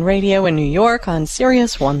EWTN Radio in New York on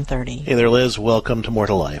Sirius 130. Hey there, Liz. Welcome to More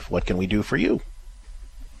to Life. What can we do for you?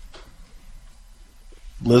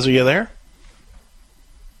 Liz, are you there?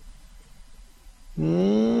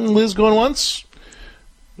 Liz going once?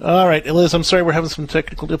 All right, Liz, I'm sorry we're having some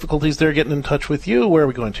technical difficulties there getting in touch with you. Where are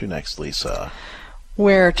we going to next, Lisa?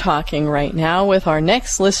 We're talking right now with our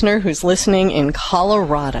next listener who's listening in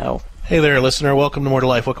Colorado. Hey there, listener. Welcome to More to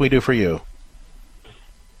Life. What can we do for you?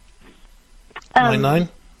 99?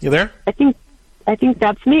 You there? I think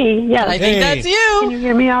that's me. Yeah, I think that's you. Can you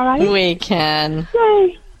hear me all right? We can.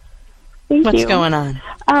 Yay. What's going on?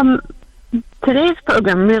 Today's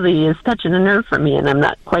program really is touching a nerve for me, and I'm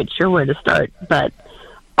not quite sure where to start, but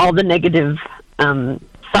all the negative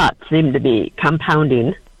thoughts seem to be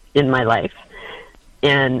compounding in my life,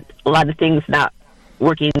 and a lot of things not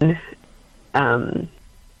working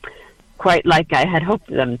quite like I had hoped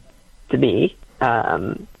them to be.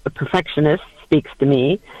 A perfectionist speaks to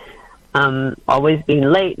me, always being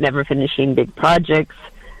late, never finishing big projects.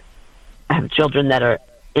 I have children that are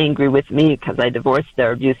angry with me because I divorced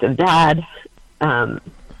their abusive dad, and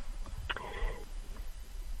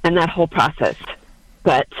that whole process.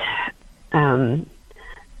 But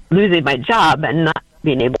losing my job and not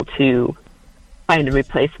being able to find a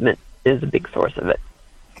replacement is a big source of it.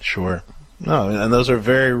 Sure. No, and those are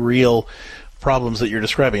very real problems that you're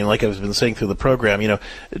describing. And like I've been saying through the program, you know,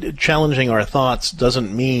 challenging our thoughts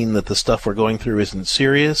doesn't mean that the stuff we're going through isn't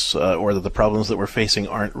serious or that the problems that we're facing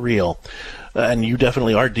aren't real. And you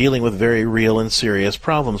definitely are dealing with very real and serious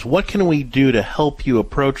problems. What can we do to help you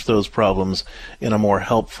approach those problems in a more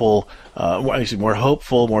helpful, more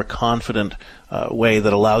hopeful, more confident way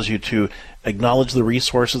that allows you to acknowledge the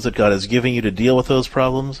resources that God is giving you to deal with those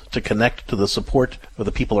problems, to connect to the support of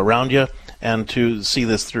the people around you, and to see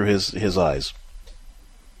this through His eyes?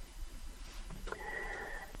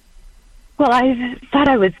 Well, I thought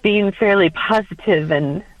I was being fairly positive,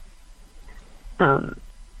 and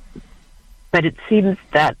but it seems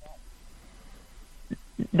that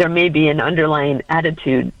there may be an underlying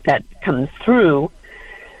attitude that comes through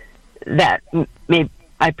that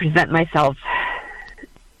I present myself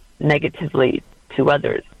negatively to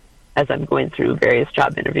others as I'm going through various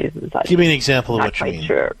job interviews and such. Give me an example of what you mean. Not quite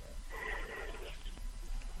sure.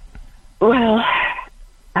 Well,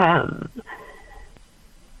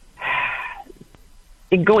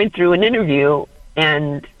 in going through an interview,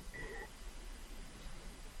 and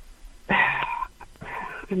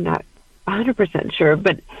I'm not 100% sure,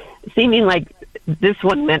 but seeming like this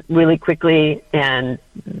one went really quickly and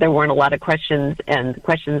there weren't a lot of questions, and the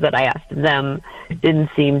questions that I asked them didn't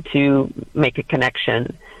seem to make a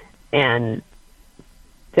connection, and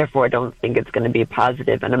therefore I don't think it's going to be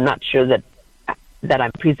positive, and I'm not sure that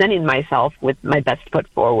I'm presenting myself with my best foot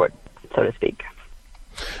forward, so to speak.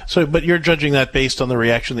 So, but you're judging that based on the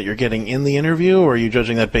reaction that you're getting in the interview, or are you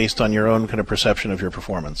judging that based on your own kind of perception of your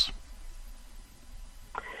performance?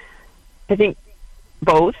 I think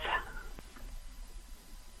both.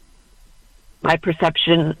 My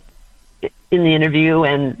perception in the interview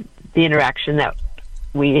and the interaction that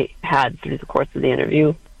we had through the course of the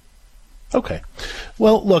interview. Okay.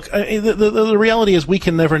 Well, look, the reality is we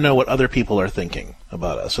can never know what other people are thinking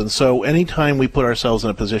about us. And so anytime we put ourselves in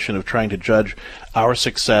a position of trying to judge our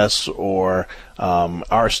success or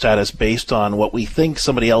our status based on what we think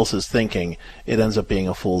somebody else is thinking, it ends up being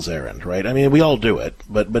a fool's errand, right? I mean, we all do it,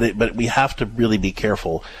 but we have to really be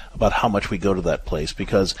careful about how much we go to that place,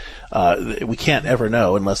 because we can't ever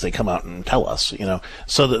know unless they come out and tell us, you know.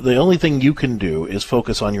 So the only thing you can do is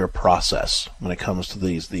focus on your process when it comes to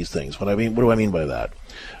these things. What do I mean by that?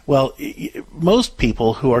 Well, most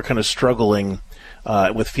people who are kind of struggling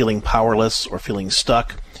with feeling powerless or feeling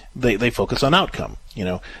stuck, they focus on outcome. You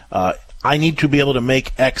know, I need to be able to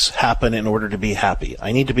make X happen in order to be happy.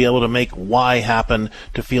 I need to be able to make Y happen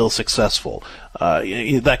to feel successful.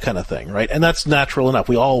 That kind of thing, right? And that's natural enough.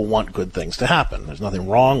 We all want good things to happen. There's nothing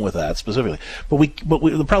wrong with that specifically. But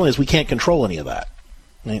the problem is we can't control any of that.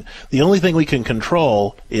 Right? The only thing we can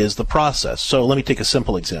control is the process. So let me take a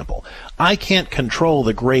simple example. I can't control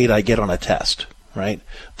the grade I get on a test, right?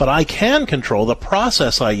 But I can control the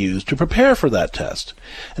process I use to prepare for that test.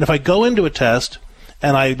 And if I go into a test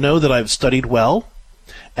and I know that I've studied well,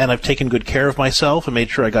 and I've taken good care of myself and made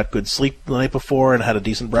sure I got good sleep the night before and had a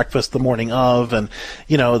decent breakfast the morning of, and,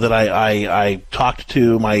 you know, that I talked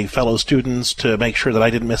to my fellow students to make sure that I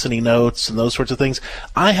didn't miss any notes and those sorts of things,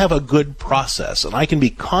 I have a good process, and I can be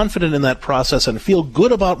confident in that process and feel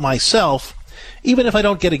good about myself even if I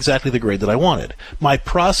don't get exactly the grade that I wanted. My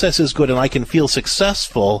process is good, and I can feel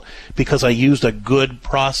successful because I used a good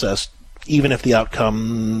process, even if the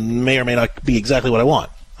outcome may or may not be exactly what I want.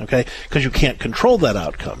 Okay? Because you can't control that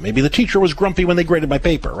outcome. Maybe the teacher was grumpy when they graded my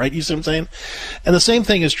paper, right? You see what I'm saying? And the same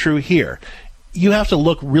thing is true here. You have to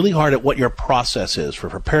look really hard at what your process is for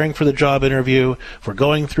preparing for the job interview, for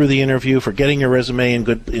going through the interview, for getting your resume in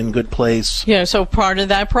good place. Yeah, so part of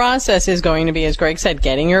that process is going to be, as Greg said,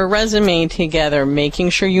 getting your resume together,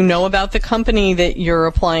 making sure you know about the company that you're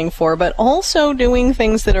applying for, but also doing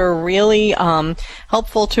things that are really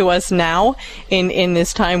helpful to us now in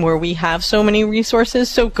this time where we have so many resources.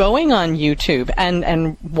 So going on YouTube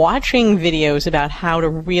and watching videos about how to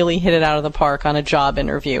really hit it out of the park on a job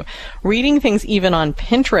interview, reading things even on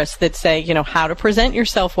Pinterest that say, you know, how to present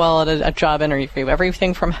yourself well at a job interview,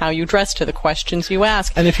 everything from how you dress to the questions you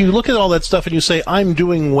ask. And if you look at all that stuff and you say, I'm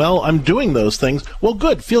doing well, I'm doing those things, well,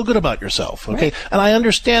 good, feel good about yourself, okay? Right. And I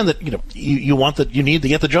understand that, you know, you need to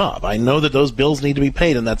get the job. I know that those bills need to be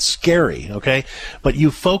paid, and that's scary, okay? But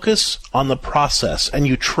you focus on the process, and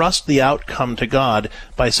you trust the outcome to God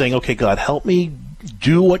by saying, okay, God, help me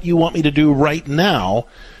do what you want me to do right now,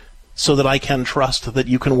 so that I can trust that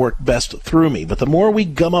you can work best through me. But the more we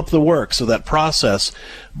gum up the works of that process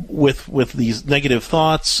with these negative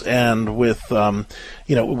thoughts and with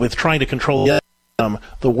trying to control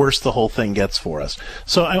the worse the whole thing gets for us.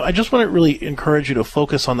 So I just want to really encourage you to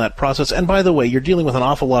focus on that process. And by the way, you're dealing with an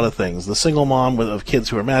awful lot of things. The single mom of kids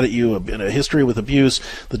who are mad at you, a history with abuse,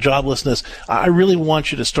 the joblessness. I really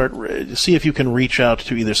want you to see if you can reach out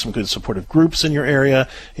to either some good supportive groups in your area,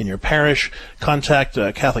 in your parish, contact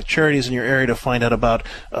Catholic Charities in your area to find out about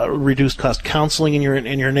reduced cost counseling in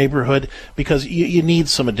your neighborhood, because you need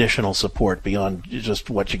some additional support beyond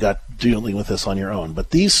just what you got dealing with this on your own.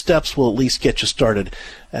 But these steps will at least get you started,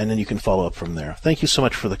 and then you can follow up from there. Thank you so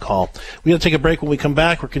much for the call. We're going to take a break. When we come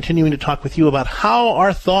back, we're continuing to talk with you about how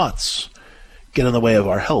our thoughts get in the way of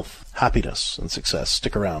our health, happiness, and success.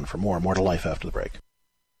 Stick around for more to life after the break.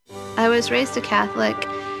 I was raised a Catholic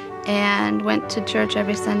and went to church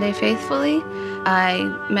every Sunday faithfully.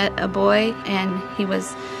 I met a boy, and he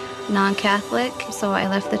was non-Catholic, so I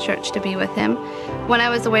left the church to be with him. When I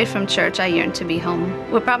was away from church, I yearned to be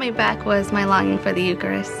home. What brought me back was my longing for the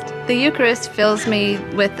Eucharist. The Eucharist fills me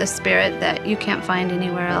with a spirit that you can't find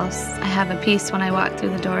anywhere else. I have a peace when I walk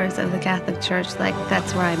through the doors of the Catholic Church, like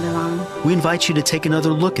that's where I belong. We invite you to take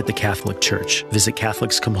another look at the Catholic Church. Visit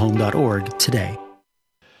CatholicsComeHome.org today.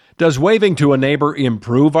 Does waving to a neighbor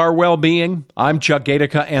improve our well-being? I'm Chuck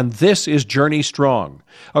Gatica, and this is Journey Strong.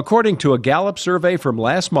 According to a Gallup survey from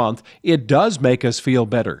last month, it does make us feel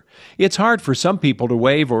better. It's hard for some people to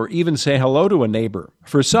wave or even say hello to a neighbor.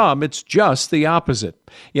 For some, it's just the opposite.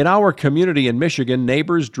 In our community in Michigan,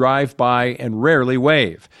 neighbors drive by and rarely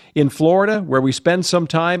wave. In Florida, where we spend some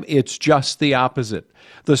time, it's just the opposite.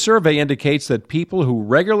 The survey indicates that people who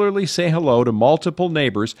regularly say hello to multiple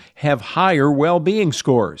neighbors have higher well-being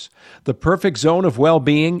scores. The perfect zone of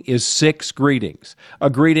well-being is 6 greetings.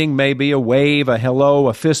 A greeting may be a wave, a hello,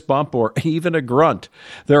 a fist bump, or even a grunt.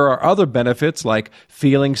 There are other benefits like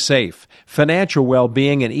feeling safe, financial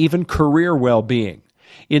well-being, and even career well-being.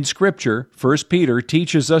 In Scripture, 1 Peter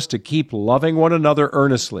teaches us to keep loving one another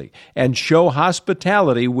earnestly and show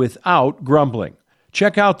hospitality without grumbling.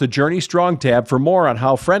 Check out the Journey Strong tab for more on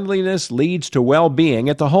how friendliness leads to well-being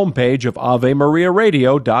at the homepage of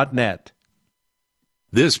AveMariaRadio.net.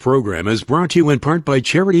 This program is brought to you in part by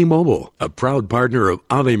Charity Mobile, a proud partner of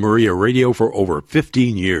Ave Maria Radio for over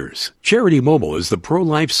 15 years. Charity Mobile is the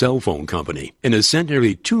pro-life cell phone company and has sent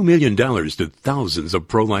nearly $2 million to thousands of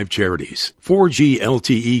pro-life charities. 4G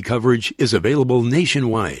LTE coverage is available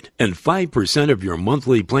nationwide, and 5% of your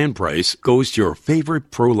monthly plan price goes to your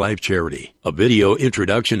favorite pro-life charity. A video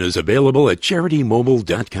introduction is available at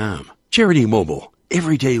CharityMobile.com. Charity Mobile,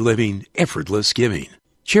 everyday living, effortless giving.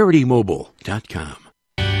 CharityMobile.com.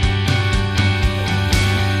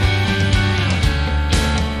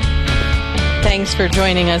 Thanks for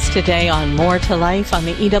joining us today on More to Life on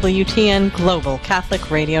the EWTN Global Catholic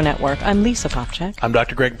Radio Network. I'm Lisa Popcak. I'm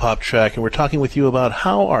Dr. Greg Popcak, and we're talking with you about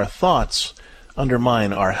how our thoughts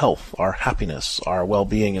undermine our health, our happiness, our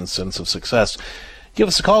well-being, and sense of success. Give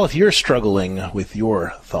us a call if you're struggling with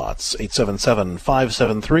your thoughts.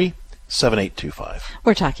 877-573-7825.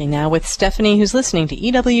 We're talking now with Stephanie, who's listening to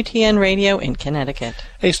EWTN Radio in Connecticut.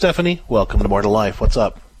 Hey, Stephanie. Welcome to More to Life. What's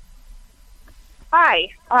up? Hi,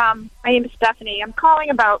 my name is Stephanie. I'm calling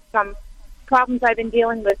about some problems I've been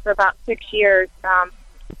dealing with for about 6 years. I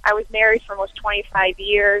was married for almost 25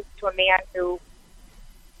 years to a man who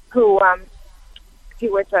he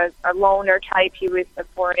was a loner type. He was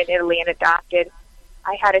born in Italy and adopted.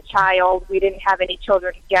 I had a child. We didn't have any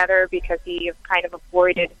children together because he kind of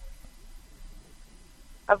avoided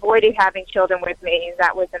having children with me.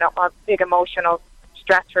 That was a big emotional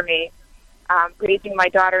stress for me. Raising my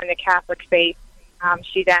daughter in the Catholic faith.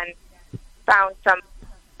 She then found some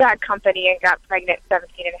bad company and got pregnant at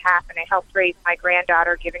 17 and a half, and I helped raise my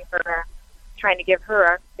granddaughter, trying to give her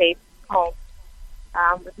a safe home.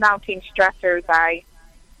 With mounting stressors, the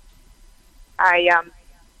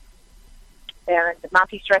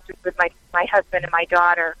mounting stressors with my husband and my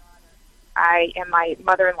daughter, and my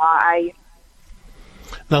mother-in-law,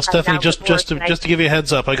 Now, Stephanie, just to give you a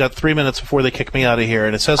heads up, I got 3 minutes before they kick me out of here,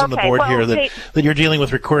 and it says on the board here that you're dealing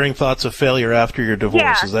with recurring thoughts of failure after your divorce.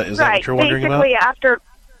 Yeah, is that what you're wondering about?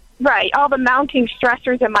 Basically, all the mounting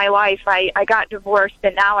stressors in my life, I got divorced,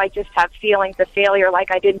 and now I just have feelings of failure,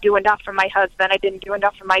 like I didn't do enough for my husband, I didn't do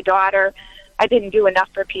enough for my daughter, I didn't do enough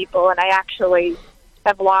for people, and I actually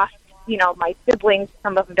have lost, my siblings.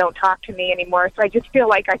 Some of them don't talk to me anymore, so I just feel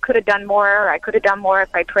like I could have done more. I could have done more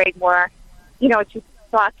if I prayed more. It's just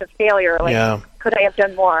thoughts of failure. Could I have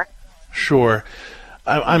done more? Sure.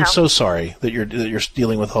 I'm so sorry that you're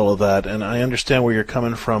dealing with all of that, and I understand where you're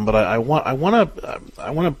coming from. But I want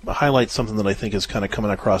to highlight something that I think is kind of coming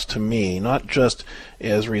across to me, not just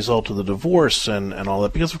as a result of the divorce and all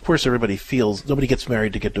that, because of course nobody gets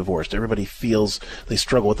married to get divorced. Everybody feels they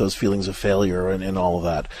struggle with those feelings of failure and all of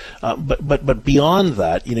that. But beyond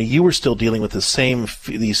that, you were still dealing with these same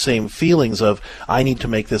feelings of I need to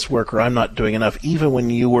make this work or I'm not doing enough, even when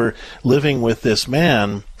you were living with this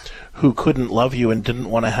man who couldn't love you and didn't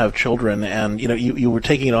want to have children, and you were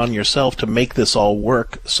taking it on yourself to make this all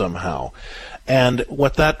work somehow. And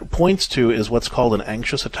what that points to is what's called an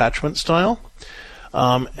anxious attachment style.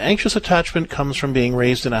 Anxious attachment comes from being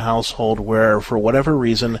raised in a household where, for whatever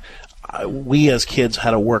reason, we as kids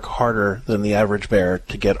had to work harder than the average bear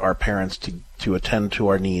to get our parents to attend to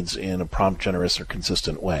our needs in a prompt, generous, or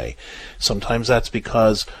consistent way. Sometimes that's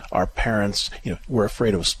because our parents, were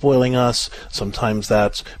afraid of spoiling us. Sometimes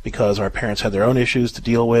that's because our parents had their own issues to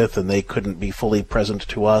deal with and they couldn't be fully present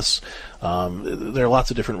to us. There are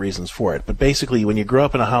lots of different reasons for it. But basically, when you grow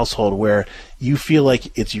up in a household where you feel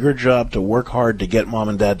like it's your job to work hard to get mom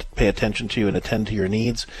and dad to pay attention to you and attend to your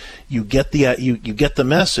needs, you get the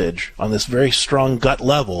message on this very strong gut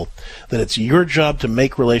level that it's your job to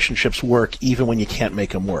make relationships work even when you can't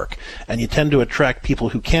make them work. And you tend to attract people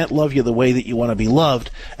who can't love you the way that you want to be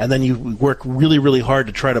loved, and then you work really, really hard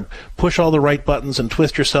to try to push all the right buttons and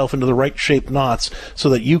twist yourself into the right shaped knots so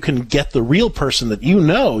that you can get the real person that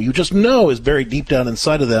you just know is buried deep down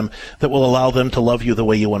inside of them that will allow them to love you the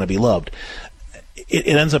way you want to be loved. It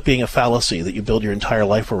ends up being a fallacy that you build your entire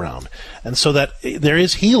life around. And so that there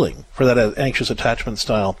is healing for that anxious attachment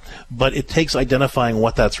style, but it takes identifying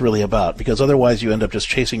what that's really about, because otherwise you end up just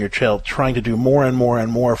chasing your tail, trying to do more and more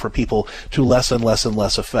and more for people to less and less and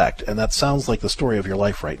less effect. And that sounds like the story of your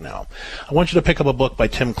life right now. I want you to pick up a book by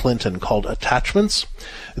Tim Clinton called Attachments.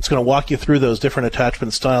 It's going to walk you through those different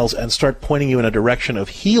attachment styles and start pointing you in a direction of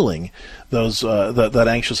healing those that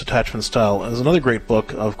anxious attachment style. There's another great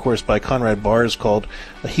book, of course, by Conrad Bars called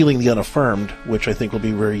Healing the Unaffirmed, which I think will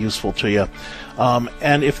be very useful to you.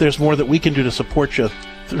 And if there's more that we can do to support you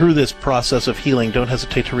through this process of healing, don't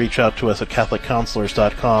hesitate to reach out to us at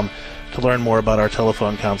CatholicCounselors.com to learn more about our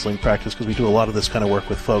telephone counseling practice, because we do a lot of this kind of work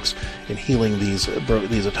with folks in healing these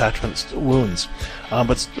attachment wounds.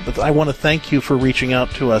 But I want to thank you for reaching out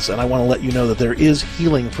to us, and I want to let you know that there is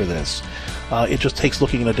healing for this. It just takes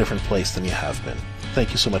looking in a different place than you have been.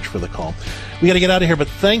 Thank you so much for the call. We got to get out of here, but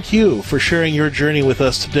thank you for sharing your journey with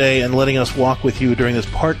us today and letting us walk with you during this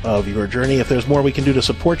part of your journey. If there's more we can do to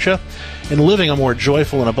support you in living a more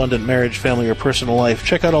joyful and abundant marriage, family, or personal life,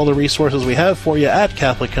 check out all the resources we have for you at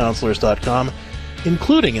CatholicCounselors.com,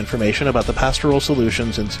 including information about the Pastoral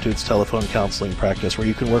Solutions Institute's telephone counseling practice, where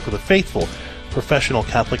you can work with a faithful, professional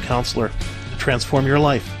Catholic counselor to transform your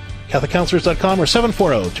life. CatholicCounselors.com or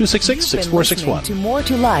 740-266-6461. To More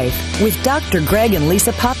to Life with Dr. Greg and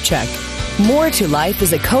Lisa Popcak. More to Life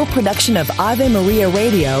is a co-production of Ave Maria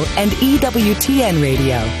Radio and EWTN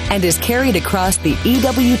Radio and is carried across the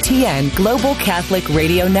EWTN Global Catholic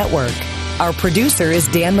Radio Network. Our producer is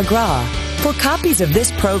Dan McGraw. For copies of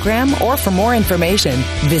this program or for more information,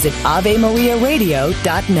 visit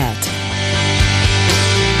AveMariaRadio.net.